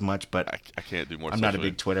used it as much, but I can't do more. I'm not a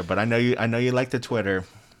big Twitter, but I know you like the Twitter.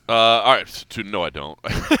 All right. No, I don't.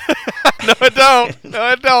 No, I don't. No,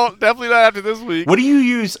 I don't. Definitely not after this week. What do you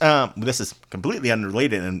use? This is completely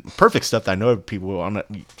unrelated and perfect stuff that I know people will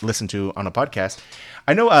listen to on a podcast.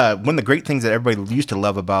 I know one of the great things that everybody used to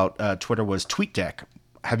love about Twitter was TweetDeck.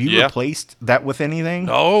 Have you replaced that with anything?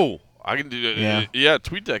 No. I can do it. Yeah,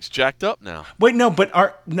 TweetDeck's jacked up now. Wait, no, but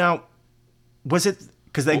was it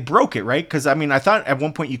because they broke it, right? Because, I thought at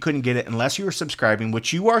one point you couldn't get it unless you were subscribing,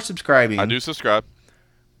 which you are subscribing. I do subscribe.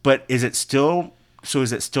 But is it still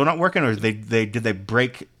not working, or did they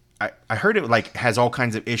break? I heard it has all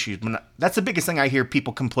kinds of issues. But that's the biggest thing I hear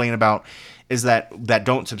people complain about is that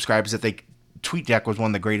don't subscribe. Is that TweetDeck was one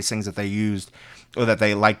of the greatest things that they used, or that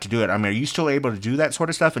they like to do it. Are you still able to do that sort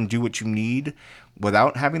of stuff and do what you need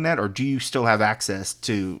without having that, or do you still have access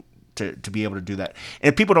to to be able to do that.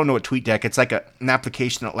 And if people don't know what TweetDeck, it's like an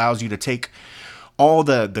application that allows you to take all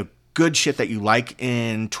the good shit that you like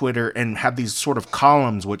in Twitter and have these sort of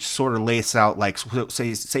columns which sort of lays out, like,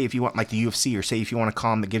 say if you want like the UFC, or say if you want a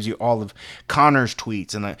column that gives you all of Connor's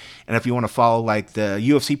tweets, and if you want to follow like the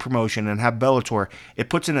UFC promotion and have Bellator, it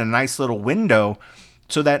puts in a nice little window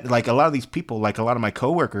so that like a lot of these people, like a lot of my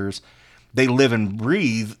coworkers, they live and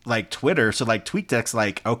breathe like Twitter. So like TweetDeck's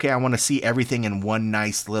like, okay, I want to see everything in one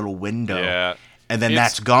nice little window. Yeah. And then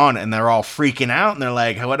that's gone, and they're all freaking out, and they're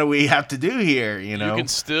like, "What do we have to do here?" You can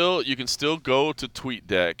still go to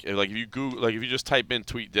TweetDeck. Like if you Google, like if you just type in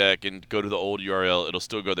TweetDeck and go to the old URL, it'll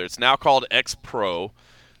still go there. It's now called X Pro.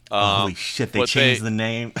 Holy shit! They changed the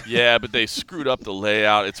name. Yeah, but they screwed up the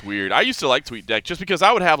layout. It's weird. I used to like TweetDeck just because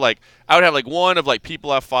I would have like one of like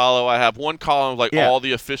people I follow. I have one column of like all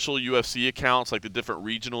the official UFC accounts, like the different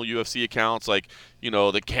regional UFC accounts, like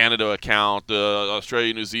the Canada account, the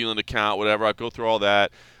Australia, New Zealand account, whatever. I go through all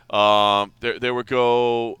that. There would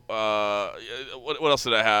go. What else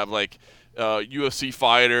did I have? Like UFC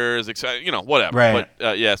fighters, whatever. Right.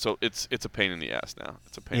 But so it's a pain in the ass now.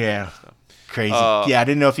 It's a pain in the ass now. Crazy. I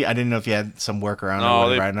didn't know if you had some workaround or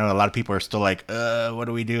whatever. I know a lot of people are still like, what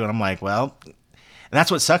do we do? And I'm like, well, and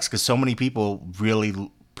that's what sucks, because so many people really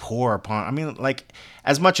pour upon. I mean, like,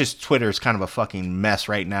 as much as Twitter is kind of a fucking mess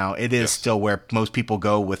right now, it is still where most people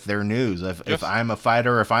go with their news. If I'm a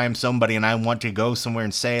fighter, or if I am somebody and I want to go somewhere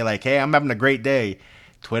and say like, hey, I'm having a great day,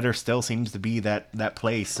 Twitter still seems to be that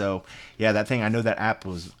place. So yeah, that thing, I know that app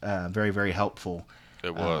was very, very helpful.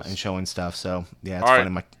 It was in showing stuff. So yeah, it's funny.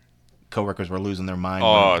 My coworkers were losing their mind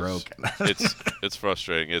when it broke. it's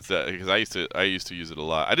frustrating. It's because I used to use it a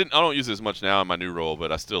lot. I don't use it as much now in my new role,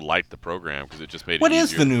 but I still like the program because it just made it easier. What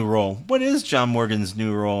is the new role? What is John Morgan's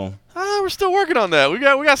new role? We're still working on that. We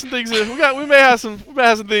got some things. We may have some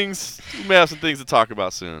things to talk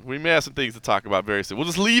about soon. We may have some things to talk about very soon. We'll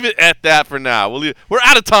just leave it at that for now. We're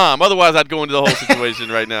out of time. Otherwise, I'd go into the whole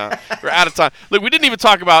situation right now. We're out of time. Look, we didn't even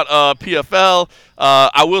talk about PFL.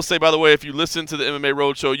 I will say, by the way, if you listen to the MMA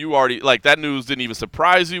Roadshow, you already that news didn't even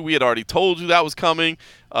surprise you. We had already told you that was coming.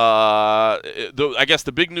 I guess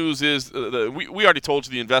the big news is we already told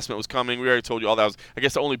you the investment was coming. We already told you all that. I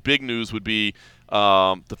guess the only big news would be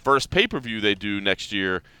the first pay-per-view they do next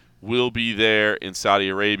year will be there in Saudi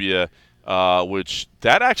Arabia, which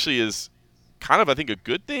that actually is kind of, I think, a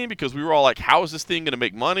good thing, because we were all like, how is this thing going to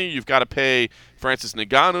make money? You've got to pay Francis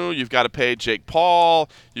Ngannou. You've got to pay Jake Paul.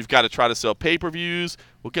 You've got to try to sell pay-per-views.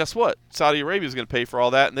 Well, guess what? Saudi Arabia is going to pay for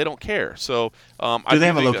all that, and they don't care. So, do they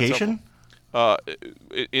have a location?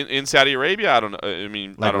 In Saudi Arabia, I don't know. I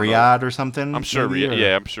mean, like I don't Riyadh know. or something. I'm sure.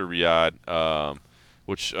 I'm sure Riyadh.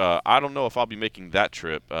 Which I don't know if I'll be making that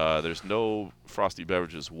trip. There's no frosty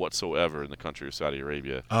beverages whatsoever in the country of Saudi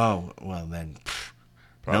Arabia. Oh, well then,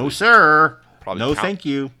 no sir. No, thank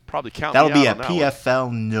you. Probably count. That'll be a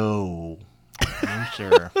PFL no. No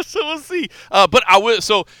sir. So we'll see. But I will.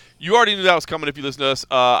 So you already knew that was coming if you listen to us.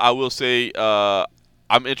 I will say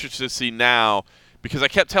I'm interested to see now, because I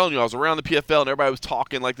kept telling you I was around the PFL and everybody was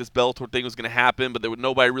talking like this Bellator thing was going to happen, but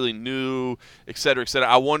nobody really knew, et cetera, et cetera.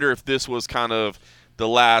 I wonder if this was kind of the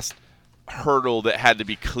last hurdle that had to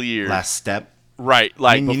be cleared. Last step. Right.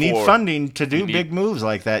 Like, I mean, you need funding to do big moves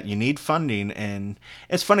like that. You need funding. And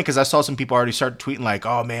it's funny because I saw some people already start tweeting like,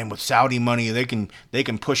 oh, man, with Saudi money, they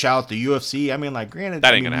can push out the UFC. I mean, like, granted,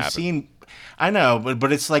 that ain't going to happen. I know,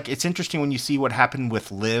 but it's like, it's interesting when you see what happened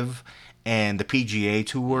with Liv and the PGA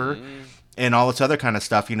Tour and all this other kind of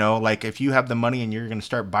stuff. Like, if you have the money and you're going to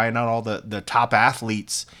start buying out all the top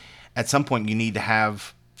athletes, at some point you need to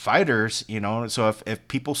have fighters, so if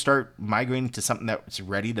people start migrating to something that's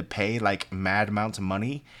ready to pay like mad amounts of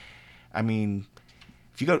money, I mean,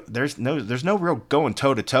 if you go, there's no real going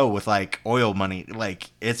toe to toe with like oil money. Like,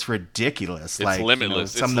 it's ridiculous. It's like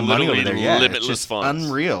limitless. Some of the money over there, limitless it's just funds.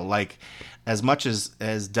 Unreal. Like, as much as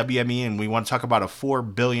WME, and we want to talk about a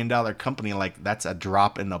 $4 billion company, like that's a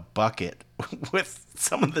drop in the bucket with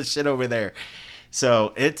some of the shit over there.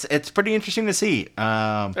 So it's pretty interesting to see.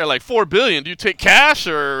 They're like, $4 billion. Do you take cash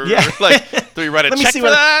or do you write a check for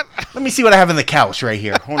that? Let me see what I have in the couch right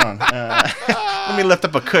here. Hold on. Let me lift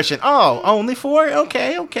up a cushion. Oh, only 4?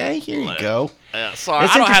 Okay. Here you go. Sorry,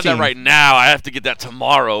 I don't have that right now. I have to get that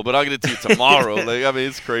tomorrow, but I'll get it to you tomorrow.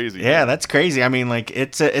 It's crazy. Yeah, that's crazy. I mean, like,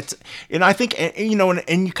 it's I think,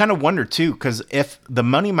 and you kind of wonder too, because if the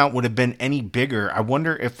money amount would have been any bigger, I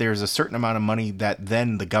wonder if there's a certain amount of money that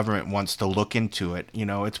then the government wants to look into it.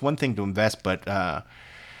 It's one thing to invest, but I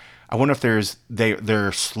wonder if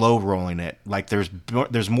they're slow rolling it. Like,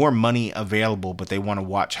 there's more money available, but they want to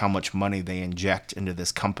watch how much money they inject into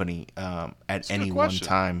this company at any one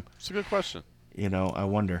time. It's a good question. I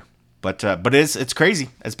wonder. But it's crazy.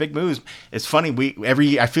 It's big moves. It's funny.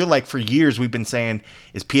 I feel like for years we've been saying,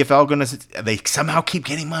 is PFL going to? They somehow keep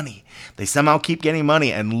getting money.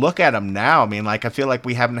 And look at them now. I mean, like I feel like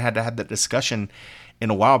we haven't had to have that discussion in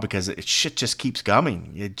a while because shit just keeps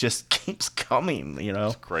coming. It just keeps coming.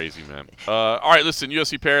 It's crazy, man. All right, listen.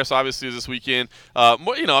 UFC Paris obviously is this weekend. I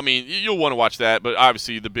mean, you'll want to watch that, but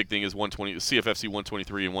obviously the big thing is CFFC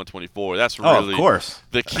 123 and 124. That's really of course.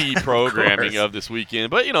 the key programming of this weekend.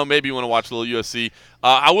 But maybe you want to watch a little UFC.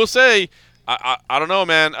 I will say. I don't know,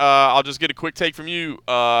 man. I'll just get a quick take from you.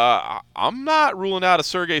 I'm not ruling out a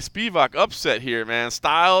Sergey Spivak upset here, man.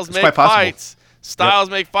 Styles make fights.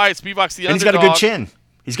 Make fights. Spivak's the underdog. And he's got a good chin.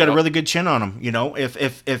 He's got a really good chin on him.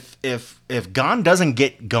 If Gon doesn't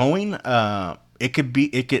get going, it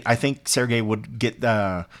could. I think Sergey would get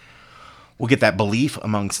that belief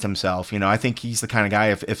amongst himself. I think he's the kind of guy.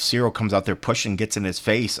 If Cyril comes out there pushing, gets in his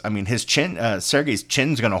face. I mean, his chin, Sergey's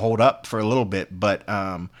chin's going to hold up for a little bit, but.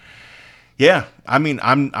 Yeah, I mean,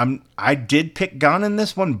 I did pick Gon in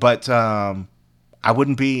this one, but I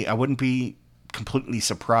wouldn't be completely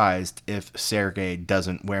surprised if Sergey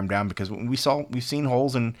doesn't wear him down because we've seen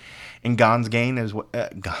holes in Gon's game as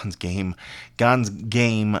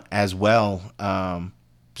well.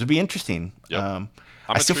 It'll be interesting. Yep.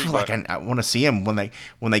 I still feel like I want to see him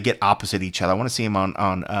when they get opposite each other. I want to see him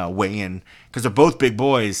on weigh-in because they're both big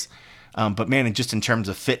boys. But man, just in terms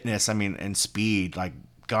of fitness, I mean, and speed, like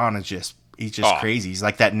Gon is he's just crazy. He's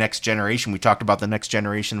like that next generation. We talked about the next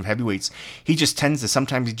generation of heavyweights. He just tends to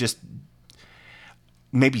sometimes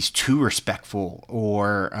maybe he's too respectful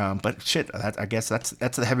but shit, I guess that's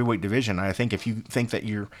the heavyweight division. I think if you think that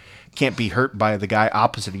you can't be hurt by the guy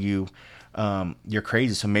opposite of you, you're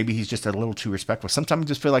crazy. So maybe he's just a little too respectful. Sometimes I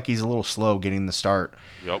just feel like he's a little slow getting the start.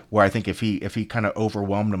 Yep. Where I think if he kind of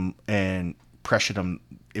overwhelmed him and pressured him,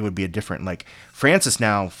 it would be a different. Like Francis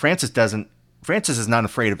is not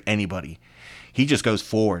afraid of anybody. He just goes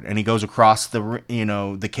forward and he goes across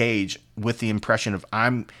the cage with the impression of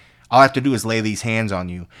all I have to do is lay these hands on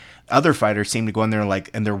you. Other fighters seem to go in there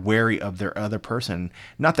and they're wary of their other person.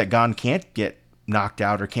 Not that Gon can't get knocked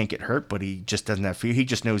out or can't get hurt, but he just doesn't have fear. He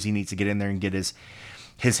just knows he needs to get in there and get his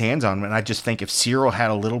hands on him. And I just think if Cyril had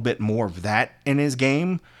a little bit more of that in his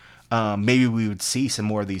game, maybe we would see some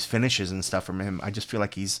more of these finishes and stuff from him. I just feel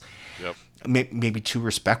like he's maybe too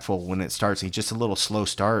respectful when it starts. He's just a little slow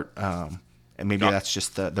start. And maybe that's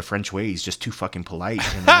just the French way. He's just too fucking polite.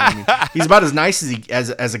 I mean, he's about as nice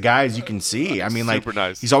as a guy as you can see. I mean, like super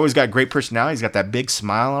nice. He's always got great personality. He's got that big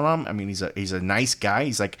smile on him. I mean, he's a nice guy.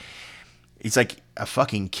 He's like a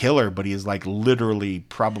fucking killer, but he is like literally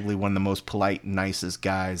probably one of the most polite, nicest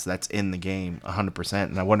guys that's in the game, 100%.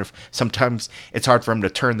 And I wonder if sometimes it's hard for him to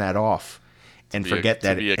turn that off. And forget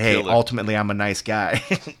that, hey, ultimately I'm a nice guy.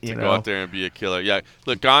 Go out there and be a killer. Yeah,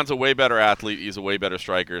 look, Gon's a way better athlete. He's a way better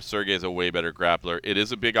striker. Sergey's a way better grappler. It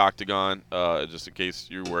is a big octagon, just in case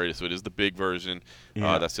you're worried. So it is the big version.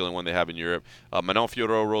 Yeah. That's the only one they have in Europe. Manon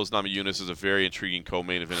Fiorot, Rose Namajunas is a very intriguing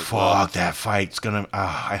co-main event as well. Fuck, that fight's gonna.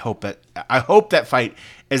 I hope that fight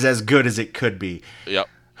is as good as it could be. Yep.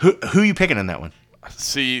 Who are you picking in that one?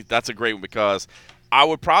 See, that's a great one because I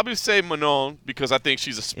would probably say Manon because I think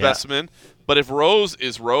she's a specimen. Yeah. But if Rose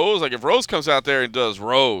is Rose, like if Rose comes out there and does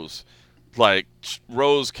Rose, like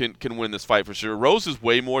Rose can win this fight for sure. Rose is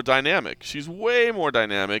way more dynamic. She's way more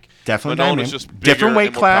dynamic. Definitely Manon dynamic. Is just bigger different weight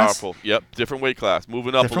and more class. Powerful. Yep, different weight class.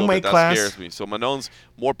 Moving up different a little bit, that scares me. So Manon's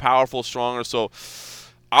more powerful, stronger. So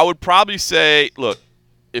I would probably say, look,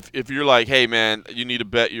 if you're like, hey man, you need to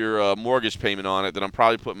bet your mortgage payment on it, then I'm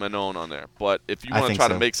probably putting Manon on there. But if you want to try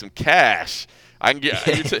to make some cash. I can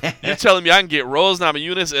get. You're telling me I can get Rose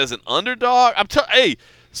Namajunas as an underdog? Hey,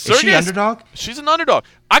 Sergey, is she underdog? She's an underdog.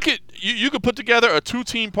 You could put together a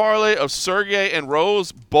 2-team parlay of Sergey and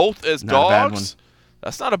Rose both as not dogs. A bad one.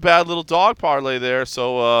 That's not a bad little dog parlay there.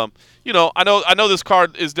 So I know this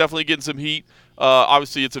card is definitely getting some heat.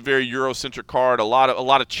 Obviously, it's a very Eurocentric card. A lot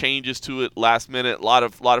of changes to it last minute. A lot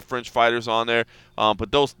of French fighters on there.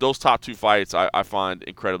 But those top two fights I find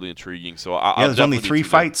incredibly intriguing. So there's only 3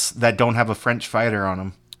 fights that don't have a French fighter on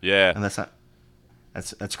them. Yeah, and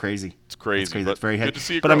that's crazy. It's crazy. That's very heavy. Good to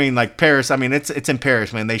see it but grow. I mean, like Paris. I mean, it's in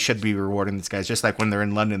Paris, man. They should be rewarding these guys, just like when they're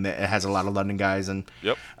in London. It has a lot of London guys. And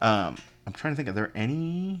yep. I'm trying to think. Are there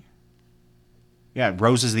any? Yeah,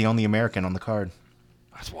 Rose is the only American on the card.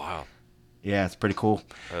 That's wild. Yeah, it's pretty cool.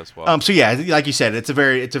 That's wild. So yeah, like you said, it's a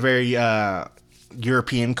very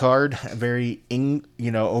European card, very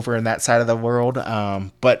over in that side of the world.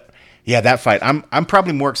 But yeah, that fight, I'm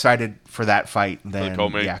probably more excited for that fight than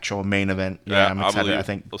the actual main event. Yeah, I'm excited. I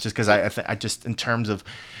think just because I just in terms of,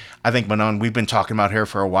 I think Manon, we've been talking about her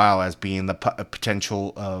for a while as being the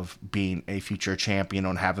potential of being a future champion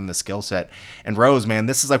and having the skill set. And Rose, man,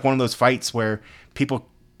 this is like one of those fights where people,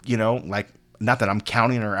 like, not that I'm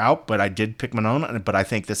counting her out, but I did pick Manon. But I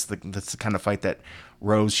think this is the kind of fight that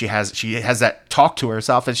Rose, she has that talk to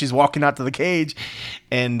herself as she's walking out to the cage,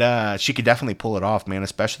 and she could definitely pull it off, man.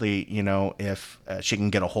 Especially if she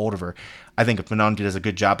can get a hold of her. I think if Manon does a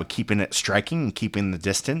good job of keeping it striking and keeping the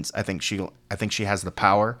distance, I think she has the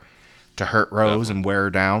power to hurt Rose and wear her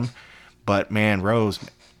down. But man, Rose,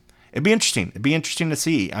 it'd be interesting. It'd be interesting to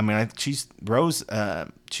see. I mean, Rose.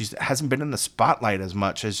 She hasn't been in the spotlight as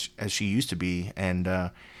much as she used to be, and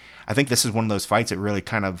I think this is one of those fights that really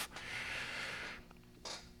kind of,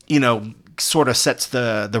 sort of sets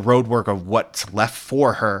the roadwork of what's left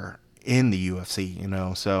for her in the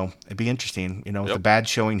UFC. So it'd be interesting. With a bad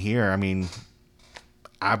showing here, I mean,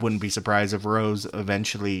 I wouldn't be surprised if Rose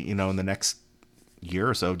eventually, in the next year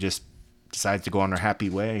or so, just decides to go on her happy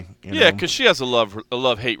way. Yeah, because she has a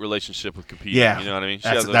love-hate relationship with competing. Yeah, you know what I mean.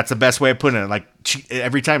 That's the best way of putting it. Like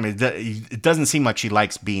every time it doesn't seem like she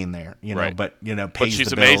likes being there. Right. But pays but she's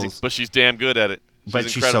the amazing. bills. But she's damn good at it.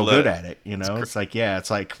 She's so good at it.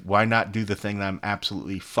 It's like why not do the thing that I'm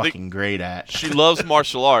absolutely fucking great at? She loves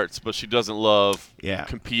martial arts, but she doesn't love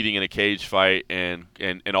competing in a cage fight and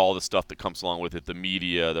all the stuff that comes along with it, the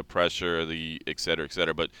media, the pressure, the et cetera, et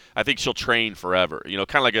cetera. But I think she'll train forever. Kind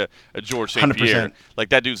of like a George St. Pierre. 100%. Like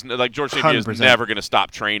that dude's like George St. Pierre is 100%. never going to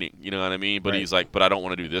stop training. You know what I mean? But Right. he's like, but I don't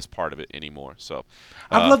want to do this part of it anymore. So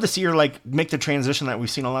I'd love to see her make the transition that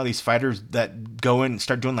we've seen a lot of these fighters that go in and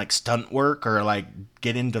start doing like stunt work or like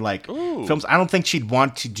get into films. I don't think she'd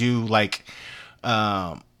want to do like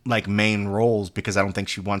main roles because I don't think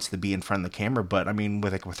she wants to be in front of the camera. But I mean,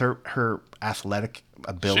 with her athletic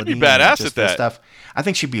ability, she'd be badass and at that stuff. I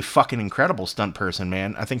think she'd be a fucking incredible stunt person,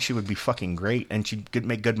 man. I think she would be fucking great, and she could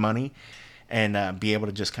make good money and be able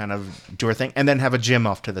to just kind of do her thing, and then have a gym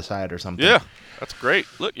off to the side or something. Yeah, that's great.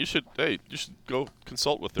 Look, you should go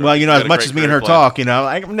consult with her. Well, as much as me and her talk,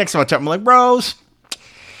 like next time I talk, I'm like, Rose,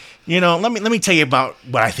 let me tell you about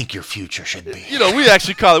what I think your future should be. We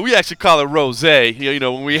actually call her Rose.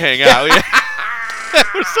 When we hang out,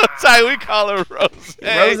 we're so tight. We call her Rose.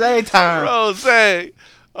 Rose time. Rose.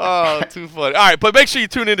 Oh, too funny. All right, but make sure you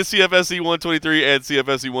tune in to CFSC 123 and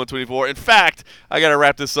CFSC 124. In fact, I got to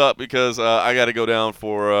wrap this up because I got to go down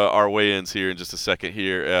for our weigh-ins here in just a second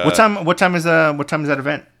here. What time is that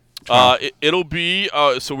event? It'll be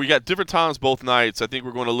so we got different times both nights. I think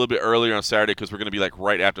we're going a little bit earlier on Saturday because we're going to be like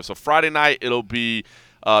right after. So Friday night it'll be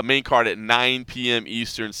main card at 9 p.m.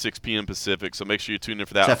 Eastern, 6 p.m. Pacific. So make sure you tune in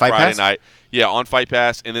for that on Friday night. Yeah, on Fight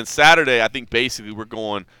Pass. And then Saturday, I think basically we're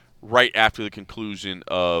going right after the conclusion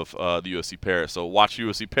of the UFC Paris. So watch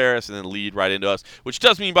UFC Paris and then lead right into us, which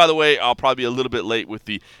does mean, by the way, I'll probably be a little bit late with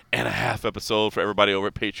the and a half episode for everybody over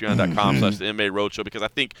at patreon.com/the MMA Roadshow because I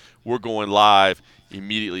think we're going live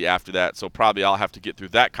immediately after that. So probably I'll have to get through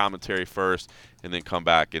that commentary first and then come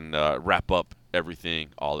back and wrap up everything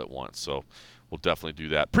all at once. So we'll definitely do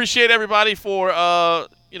that. Appreciate everybody for,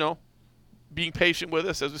 being patient with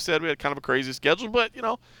us. As we said, we had kind of a crazy schedule, but,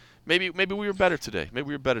 maybe we were better today.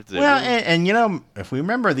 Well, and if we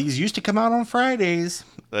remember, these used to come out on Fridays.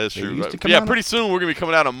 That is true. Right? Pretty soon we're going to be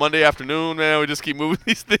coming out on Monday afternoon, man. We just keep moving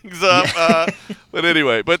these things up. But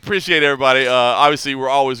anyway, appreciate everybody. Obviously, we're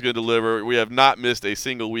always going to deliver. We have not missed a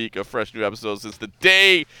single week of fresh new episodes since the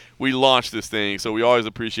day we launched this thing. So we always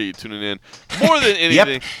appreciate you tuning in more than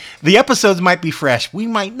anything. Yep. The episodes might be fresh. We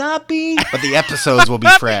might not be, but the episodes will be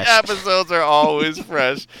fresh. The episodes are always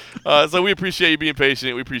fresh. So we appreciate you being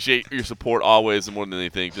patient. We appreciate your support always, and more than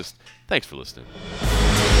anything, just thanks for listening.